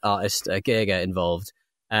aliens artist Giger involved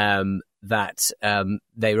that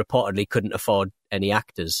they reportedly couldn't afford any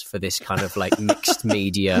actors for this kind of like mixed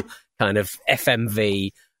media kind of FMV.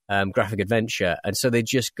 Graphic adventure, and so they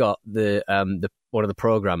just got the one of the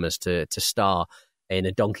programmers to star in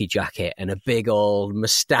a donkey jacket and a big old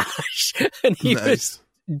moustache, and he was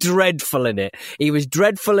dreadful in it. It was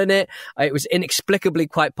inexplicably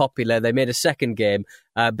quite popular. They made a second game,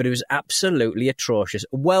 but it was absolutely atrocious.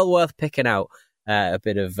 Well worth picking out. A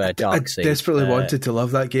bit of Darkseid. I desperately wanted to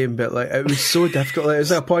love that game, but like it was so difficult. Like, it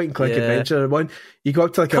was a point-and-click adventure. One, you go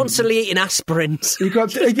up to like constantly eating aspirins. You go up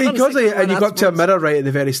to, you go up to a mirror right at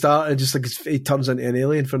the very start, and just like he turns into an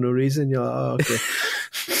alien for no reason. You're like, oh, okay,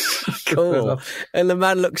 cool. And the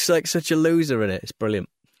man looks like such a loser in it. It's brilliant.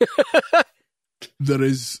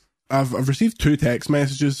 I've received 2 text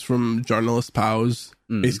messages from journalist pals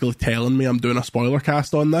basically telling me I'm doing a spoiler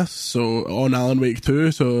cast on this, so on Alan Wake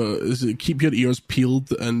 2, so keep your ears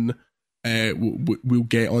peeled, and we'll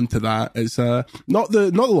get onto that. It's not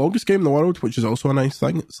the longest game in the world, which is also a nice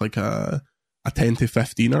thing. It's like a 10 to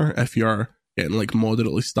 15er if you're getting like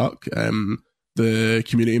moderately stuck. The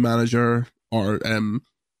community manager, or I'm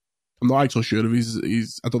not actually sure if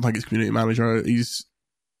he's I don't think he's community manager, he's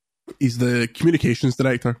He's the communications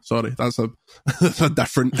director. Sorry, that's a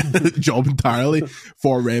different job entirely.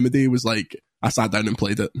 For Remedy, was like, I sat down and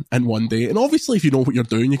played it in one day. And obviously, if you know what you're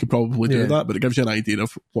doing, you could probably do that. But it gives you an idea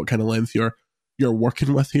of what kind of length you're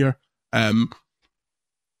working with here.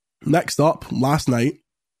 Next up, last night,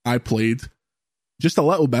 I played just a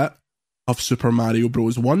little bit of Super Mario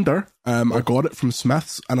Bros. Wonder. I got it from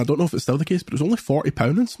Smith's, and I don't know if it's still the case, but it was only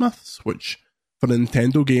 £40 in Smith's, which for a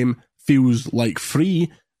Nintendo game feels like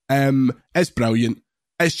free. It's brilliant.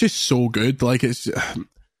 It's just so good. Like, it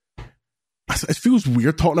feels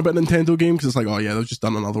weird talking about a Nintendo game because it's like, oh yeah, they've just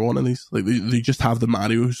done another one of these. Like, they just have the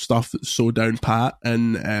Mario stuff that's so down pat,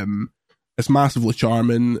 and it's massively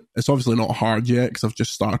charming. It's obviously not hard yet because I've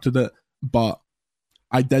just started it, but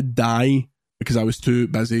I did die because I was too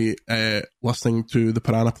busy listening to the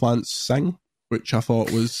piranha plants sing, which I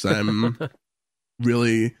thought was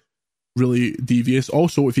really, really devious.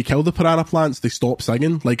 Also, if you kill the piranha plants, they stop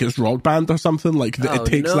singing, like it's Rock Band or something. Like, it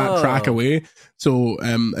takes that track away. So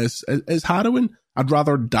it's harrowing. I'd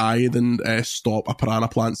rather die than stop a piranha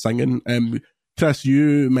plant singing. Chris,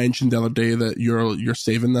 you mentioned the other day that you're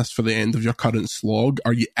saving this for the end of your current slog.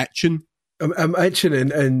 Are you itching? I'm itching,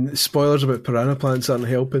 and spoilers about piranha plants aren't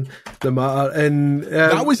helping the matter. And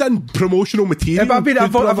that was in promotional material. Yeah, but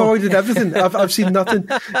I've avoided everything. I've seen nothing.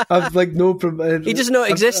 I've like no. He does not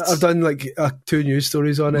exist. I've done like 2 news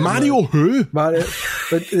stories on it. Mario who? Mario,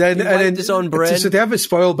 but then his own brain. So they have it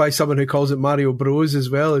spoiled by someone who calls it Mario Bros as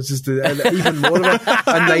well. It's just even more of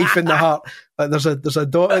a knife in the heart. Like, there's a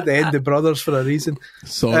dot at the end of brothers for a reason.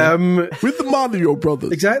 So with the Mario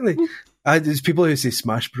Brothers, exactly. There's people who say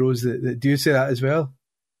Smash Bros. That do you say that as well?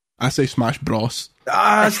 I say Smash Bros.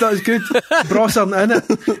 It's not as good. Bros aren't in it.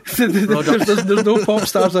 there's no pop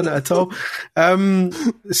stars in it at all.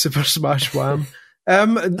 Super Smash Wham.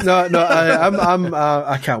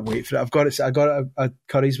 I can't wait for it. I got it at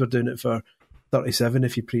Curry's. We're doing it for $37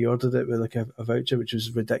 if you pre-ordered it with like a voucher, which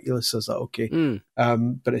was ridiculous. So I was like, okay.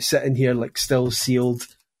 But it's sitting here like still sealed,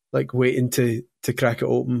 like waiting to crack it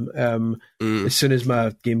open. As soon as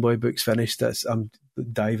my Game Boy book's finished, I'm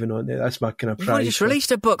diving on it. That's my kind of prize. You just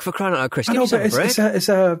released a book for crying out loud, Chris. I know, but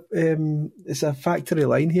it's a factory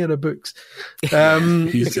line here of books.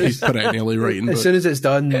 He's perennially writing. As soon as it's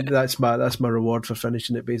done, that's my reward for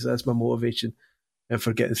finishing it. Basically, that's my motivation, and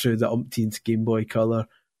for getting through the umpteenth Game Boy Color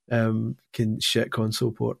shit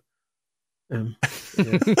console port.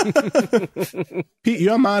 Pete,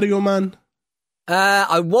 you a Mario man?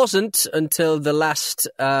 I wasn't until the last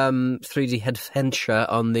 3D adventure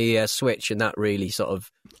on the Switch, and that really sort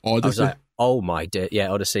of Odyssey. I was like, oh my dear,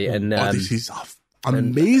 yeah, Odyssey, and Odyssey's an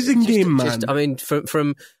amazing game, man. I mean,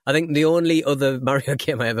 from I think the only other Mario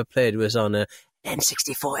game I ever played was on a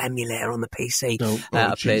N64 emulator on the PC.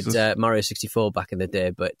 I played Mario 64 back in the day,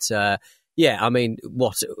 but yeah, I mean,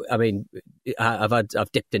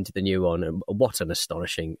 I've dipped into the new one, and what an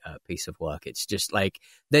astonishing piece of work! It's just like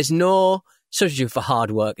there's no substitute for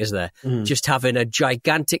hard work, is there? Just having a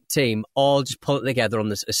gigantic team all just pulling together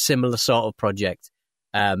on a similar sort of project,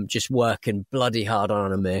 just working bloody hard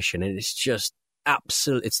on animation, and it's just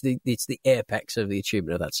absolute. It's the apex of the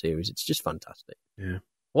achievement of that series. It's just fantastic. Yeah,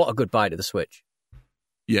 what a goodbye to the Switch.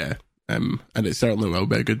 Yeah. And it certainly will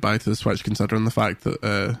be a goodbye to the Switch, considering the fact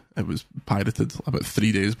that it was pirated about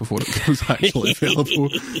 3 days before it was actually available.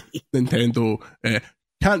 Nintendo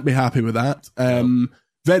can't be happy with that.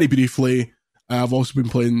 Very briefly, I've also been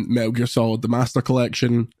playing Metal Gear Solid: The Master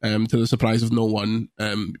Collection. To the surprise of no one,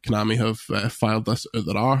 Konami have filed this out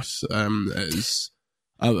their arse. It is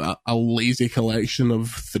a lazy collection of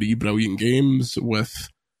 3 brilliant games with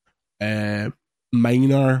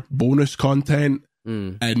minor bonus content,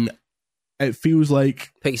 and it feels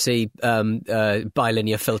like PC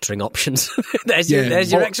bilinear filtering options. there's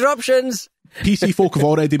your extra options. PC folk have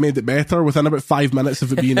already made it better. Within about 5 minutes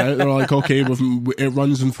of it being out, they're like, okay, it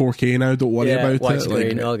runs in 4K now, don't worry about it.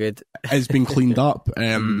 Widescreen, all good. It's been cleaned up.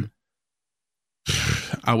 I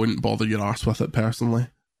wouldn't bother your arse with it personally.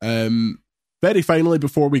 Very finally,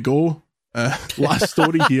 before we go, last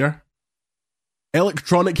story here.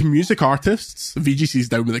 Electronic music artists, VGC's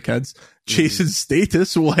down with the kids, Chasing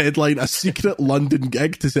Status will headline a secret London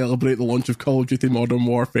gig to celebrate the launch of Call of Duty Modern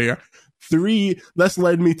Warfare 3. This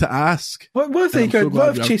led me to ask, what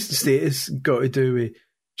have Chasing Status got to do with?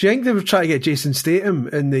 Do you think they were trying to get Jason Statham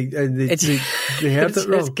and they heard it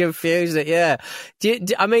wrong? It's confused it, yeah.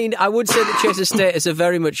 I mean, I would say that Chasing Status are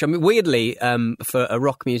very much, I mean, weirdly, for a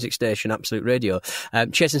rock music station, Absolute Radio,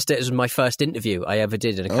 Chasing Status was my first interview I ever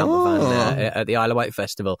did in a camper van at the Isle of Wight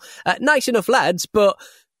Festival. Nice enough lads, but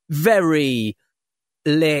very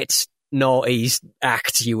late noughties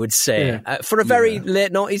act, you would say, for a very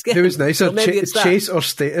late noughties game. It was nice. So maybe it's Chase or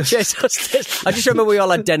Status. Chase or Status. I just remember we all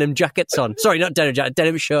had denim jackets on. Sorry, not denim jackets,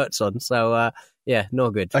 denim shirts on. So, no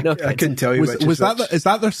good. I couldn't tell you. Is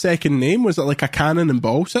that their second name? Was it like a cannon and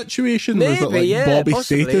ball situation? Maybe, was it like Bobby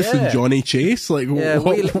possibly, Status and Johnny Chase? Like,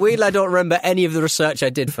 Wheel, I don't remember any of the research I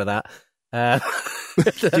did for that. I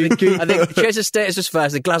think Chase and Status was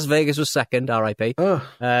first. The Las Vegas was second. R.I.P.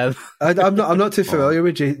 I'm not too familiar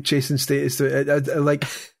with Chase and Status. Like,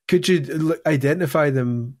 could you identify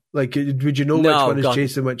them? Like, would you know which one is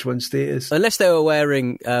Chase and which one's Status? Unless they were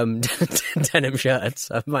wearing denim shirts,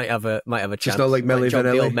 I might have a chance. It's not like Milli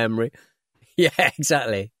Vanilli. The old memory. Yeah,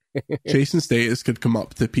 exactly. Chase and Status could come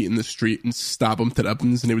up to Pete in the street and stab him to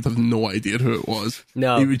ribbons, and he would have no idea who it was.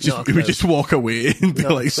 No, he would just walk away and be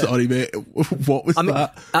like, "Sorry, mate, what was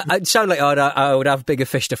that?" I'd sound like I would have bigger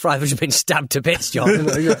fish to fry. I've just been stabbed to bits, John.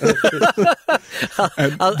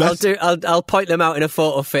 I'll point them out in a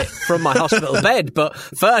photo fit from my hospital bed, but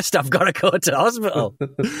first I've got to go to the hospital.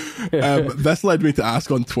 This led me to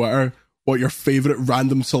ask on Twitter what your favourite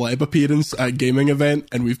random celeb appearance at a gaming event,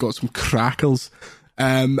 and we've got some crackles.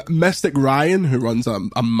 Mystic Ryan, who runs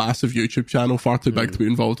a massive YouTube channel, far too big to be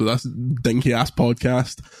involved with this dinky ass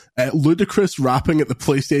podcast. Ludacris rapping at the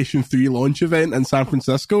PlayStation 3 launch event in San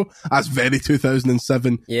Francisco. That's very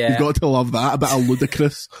 2007. Yeah. You've got to love that. A bit of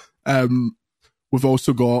Ludacris. We've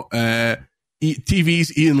also got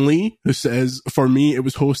TV's Ian Lee, who says, for me, it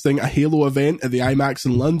was hosting a Halo event at the IMAX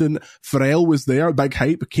in London. Pharrell was there, big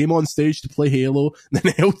hype, came on stage to play Halo,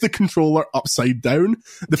 then held the controller upside down.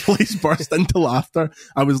 The place burst into laughter.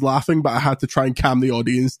 I was laughing, but I had to try and calm the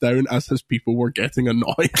audience down as his people were getting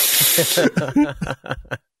annoyed.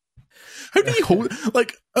 How do you hold,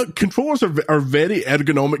 like, controllers are very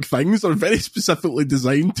ergonomic things. They're very specifically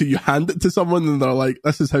designed to, you hand it to someone and they're like,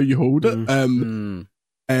 this is how you hold it.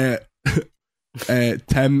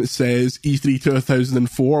 Tim says E3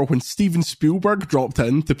 2004 when Steven Spielberg dropped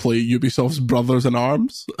in to play Ubisoft's Brothers in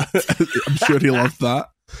Arms. I'm sure he loved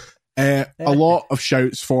that. A lot of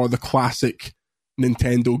shouts for the classic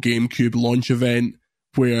Nintendo GameCube launch event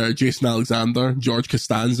where Jason Alexander, George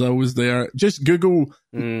Costanza was there. Just Google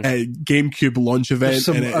GameCube launch event. There's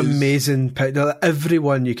some amazing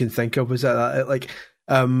everyone you can think of was at that. Like,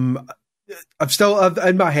 I've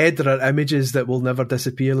in my head there are images that will never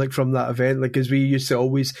disappear, like from that event, like, because we used to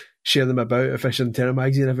always share them about a Fish and Terror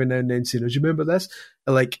magazine every now and then, saying, "Do you remember this?"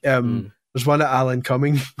 Like, there's one of Alan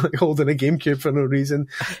Cumming like holding a GameCube for no reason.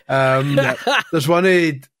 There's one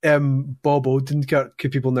of Bob Odenkirk, who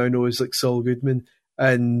people now know as like Saul Goodman,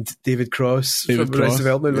 and David Cross from Arrested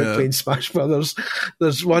Development, like playing Smash Brothers.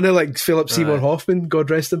 There's one of like Philip Seymour Hoffman, God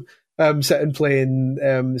rest him, sitting playing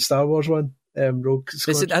the Star Wars one. Rogue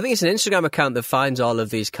Squad. I think it's an Instagram account that finds all of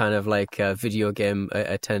these kind of like video game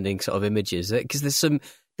attending sort of images, because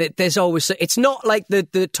there's always, it's not like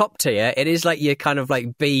the top tier, it is like your kind of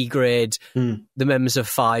like B grade, the members of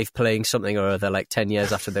Five playing something or other like 10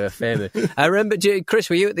 years after they were famous. I remember, Chris,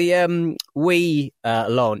 were you at the Wii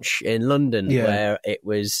launch in London where it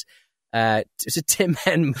was Tim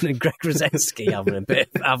Henman and Greg Rosensky having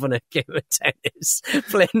a game of tennis,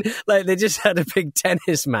 playing like they just had a big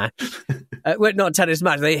tennis match. Well, not tennis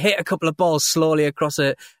match. They hit a couple of balls slowly across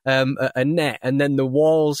a net, and then the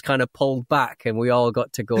walls kind of pulled back, and we all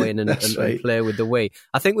got to go in and play with the Wii.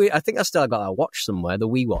 I think I still got that watch somewhere, the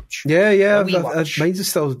Wii watch. Yeah. Mine's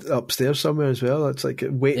still upstairs somewhere as well. It's like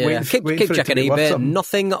waiting keep for checking eBay.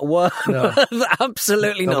 Nothing worth. No.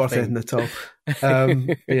 Absolutely not nothing. Worth anything at all.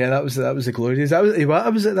 That was the glorious.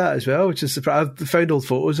 Iwata was at that as well, which is surprising. I found old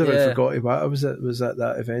photos of it. I forgot Iwata was at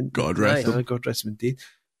that event. God rest him. God rest him indeed.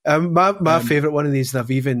 My favourite one of these,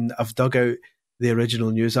 and I've dug out the original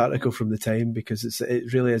news article from the time, because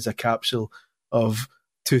it really is a capsule of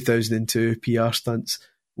 2002 PR stunts,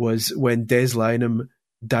 was when Des Lynam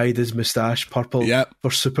dyed his moustache purple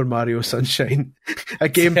for Super Mario Sunshine, a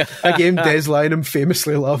game Des Lynam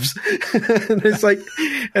famously loves. and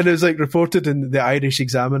it was reported in the Irish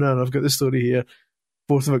Examiner, and I've got the story here.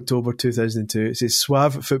 4th of October 2002. It says,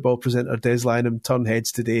 suave football presenter Des Lynam turned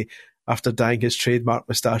heads today after dyeing his trademark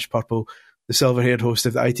moustache purple. The silver-haired host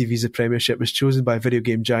of the ITV's The Premiership was chosen by video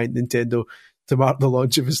game giant Nintendo to mark the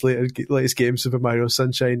launch of his latest game, Super Mario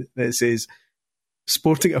Sunshine. And it says,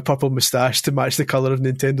 sporting a purple moustache to match the colour of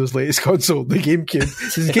Nintendo's latest console, the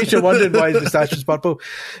GameCube. In case you're wondering why his moustache was purple,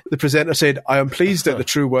 the presenter said, I am pleased that the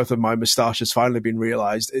true worth of my moustache has finally been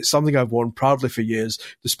realised. It's something I've worn proudly for years,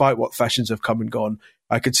 despite what fashions have come and gone.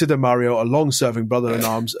 I consider Mario a long-serving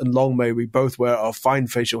brother-in-arms, and long may we both wear our fine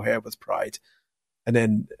facial hair with pride. And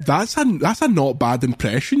then that's a not bad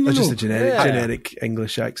impression. Just a generic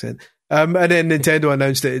English accent. And then Nintendo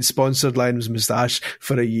announced that it sponsored Lionel's moustache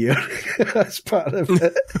for a year as part of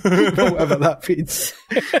it, whatever that means.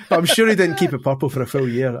 But I'm sure he didn't keep it purple for a full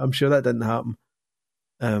year. I'm sure that didn't happen.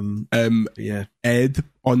 Yeah. Ed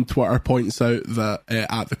on Twitter points out that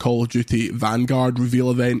at the Call of Duty Vanguard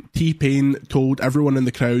reveal event, T-Pain told everyone in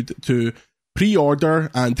the crowd to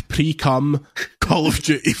pre-order and pre-cum Call of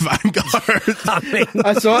Duty Vanguard.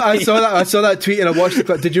 I saw that tweet and I watched the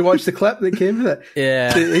clip. Did you watch the clip that came with it?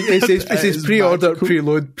 Yeah. It says pre-order,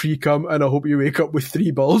 preload, pre-cum, and I hope you wake up with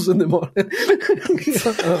 3 balls in the morning.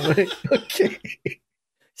 Oh, right. Okay.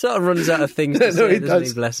 Sort of runs out of things to say, doesn't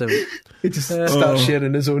he? Bless him. He just starts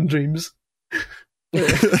sharing his own dreams.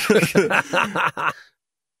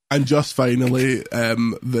 And just finally,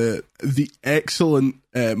 the excellent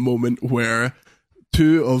moment where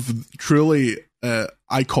 2 of truly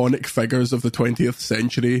iconic figures of the 20th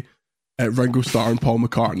century, Ringo Starr and Paul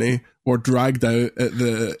McCartney, were dragged out at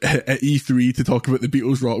E3 to talk about the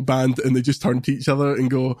Beatles rock band, and they just turn to each other and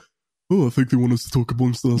go, "Oh, I think they want us to talk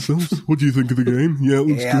amongst ourselves. What do you think of the game?" "Yeah, it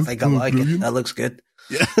looks good. I think I like it. That looks good."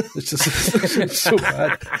 Yeah. It's so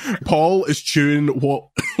bad. Paul is chewing what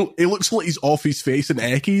it looks like he's off his face in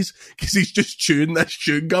Eckies because he's just chewing this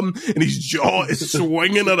chewing gum and his jaw is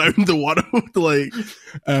swinging around the world like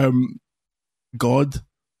God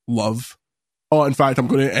love. Oh, in fact, I'm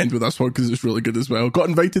going to end with this one because it's really good as well. Got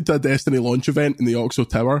invited to a Destiny launch event in the Oxo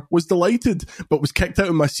Tower. Was delighted, but was kicked out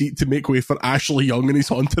of my seat to make way for Ashley Young and his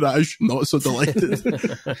entourage. Not so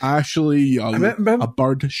delighted. Ashley Young, a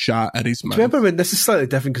bird shat at his mouth. Do you remember when, this is slightly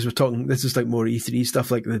different because we're talking, this is like more E3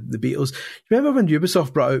 stuff like the Beatles. Do you remember when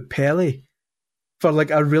Ubisoft brought out Pele for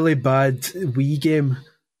like a really bad Wii game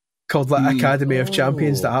called like Academy of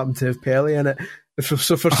Champions that happened to have Pele in it? So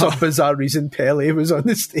for some bizarre reason, Pele was on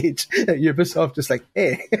the stage at Ubisoft, just like,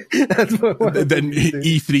 hey. Then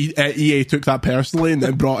EA took that personally and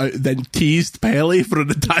then teased Pele for an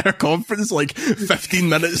entire conference, like 15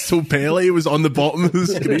 minutes till Pele was on the bottom of the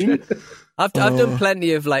screen. I've done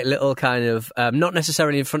plenty of like little kind of not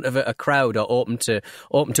necessarily in front of a crowd or open to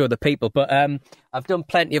other people, but I've done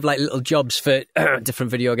plenty of like little jobs for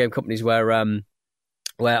different video game companies where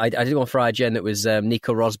I did one for IGN that was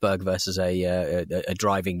Nico Rosberg versus a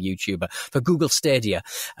driving YouTuber for Google Stadia.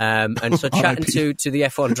 And so chatting to the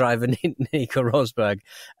F1 driver, Nico Rosberg,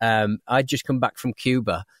 I'd just come back from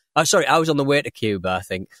Cuba. Oh, sorry, I was on the way to Cuba, I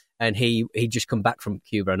think. And he'd just come back from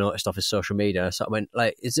Cuba. I noticed off his social media. So I went,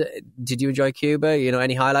 like, did you enjoy Cuba? You know,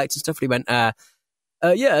 any highlights and stuff? And he went,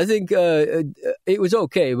 yeah, I think it was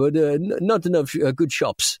okay, but not enough good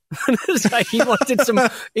shops. It's like he wanted some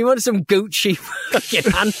Gucci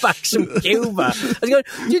fucking handbags from Cuba. I was going,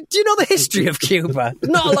 do you know the history of Cuba?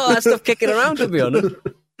 There's not a lot of that stuff kicking around, to be honest.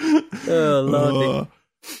 Oh,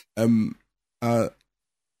 Lordy.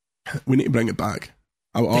 We need to bring it back.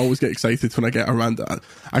 I always get excited when I get around that.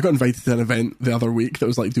 I got invited to an event the other week that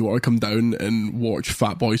was like, do you want to come down and watch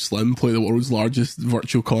Fatboy Slim play the world's largest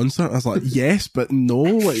virtual concert? I was like, yes, but no.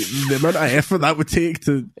 Like, the amount of effort that would take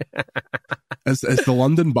to... It's the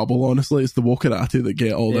London bubble, honestly. It's the Wokarati that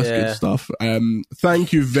get all this good stuff.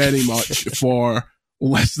 Thank you very much for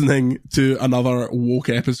listening to another woke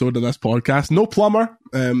episode of this podcast. No plumber,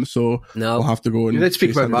 so we'll have to go and... You did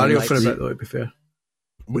speak about Mario for a bit, though, to be fair.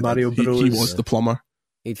 Mario Bros. He was the plumber.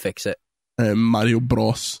 He'd fix it. Mario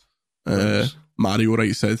Bros. Mario,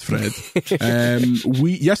 right, said Fred.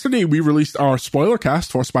 Yesterday we released our spoiler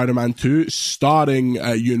cast for Spider-Man 2, starring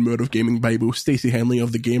Ewan Moore of Gaming Bible, Stacey Henley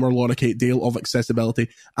of The Gamer, Laura Kate Dale of Accessibility,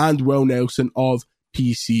 and Will Nelson of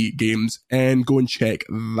PC Games. And go and check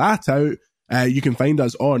that out. You can find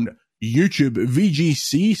us on YouTube,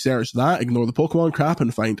 VGC, search that, ignore the Pokemon crap,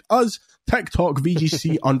 and find us, TikTok,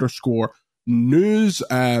 VGC _news.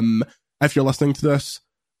 If you're listening to this,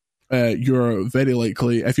 you're very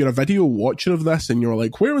likely, if you're a video watcher of this and you're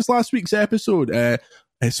like, where was last week's episode?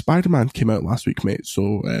 Spider-Man came out last week, mate.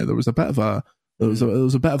 So there was a bit of a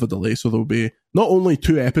delay. So there'll be not only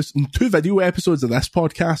two video episodes of this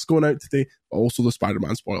podcast going out today, but also the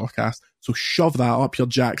Spider-Man spoiler cast. So shove that up your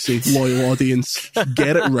jacksie, loyal audience.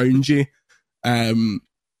 Get it round you.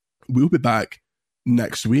 We'll be back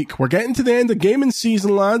next week. We're getting to the end of gaming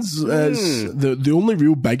season, lads. The only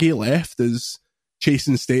real biggie left is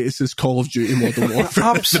chasing status Call of Duty Modern Warfare.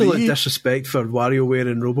 Absolute disrespect for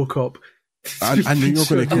WarioWare and ROboCop. I knew you were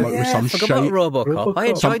going to come out with some shit. About ROboCop. I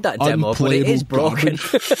enjoyed that demo, but it is broken.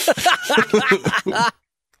 The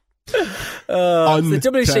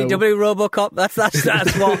WCW ROboCop.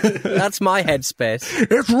 That's my headspace.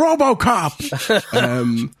 It's ROboCop.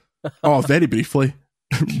 Very briefly,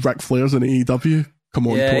 Ric Flair's in AEW. Come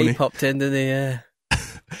on, Tony. He popped in, didn't he?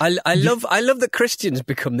 I love that Christian's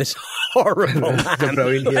become this horrible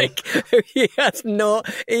man. Like, he has no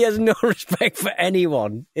respect for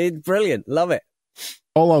anyone. It's brilliant. Love it.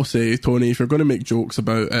 All I'll say, Tony, if you're going to make jokes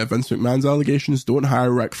about Vince McMahon's allegations, don't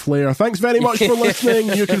hire Ric Flair. Thanks very much for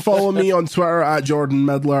listening. You can follow me on Twitter at Jordan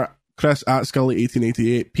Midler, Chris at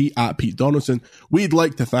Scully1888, Pete at Pete Donaldson. We'd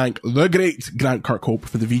like to thank the great Grant Kirkhope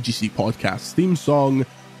for the VGC podcast theme song.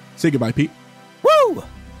 Say goodbye, Pete. Woo!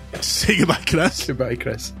 Say goodbye, Chris. Goodbye,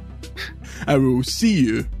 Chris. And we'll see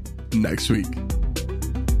you next week.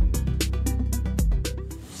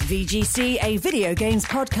 VGC, a video games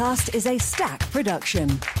podcast, is a Stack production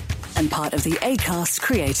and part of the Acast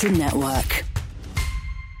Creator Network.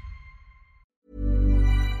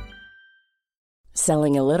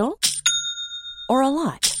 Selling a little or a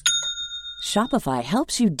lot? Shopify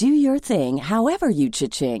helps you do your thing however you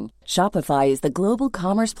cha-ching. Shopify is the global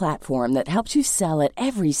commerce platform that helps you sell at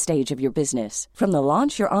every stage of your business. From the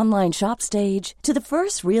launch your online shop stage to the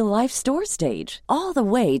first real-life store stage, all the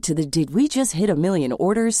way to the did we just hit a million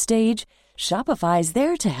orders stage. Shopify's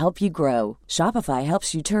there to help you grow. Shopify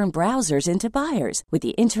helps you turn browsers into buyers with the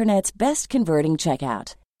internet's best converting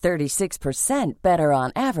checkout. 36% better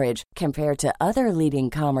on average compared to other leading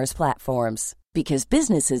commerce platforms. Because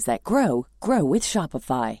businesses that grow, grow with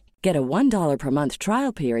Shopify. Get a $1 per month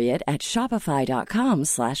trial period at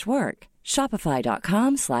shopify.com/work.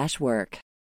 Shopify.com/work.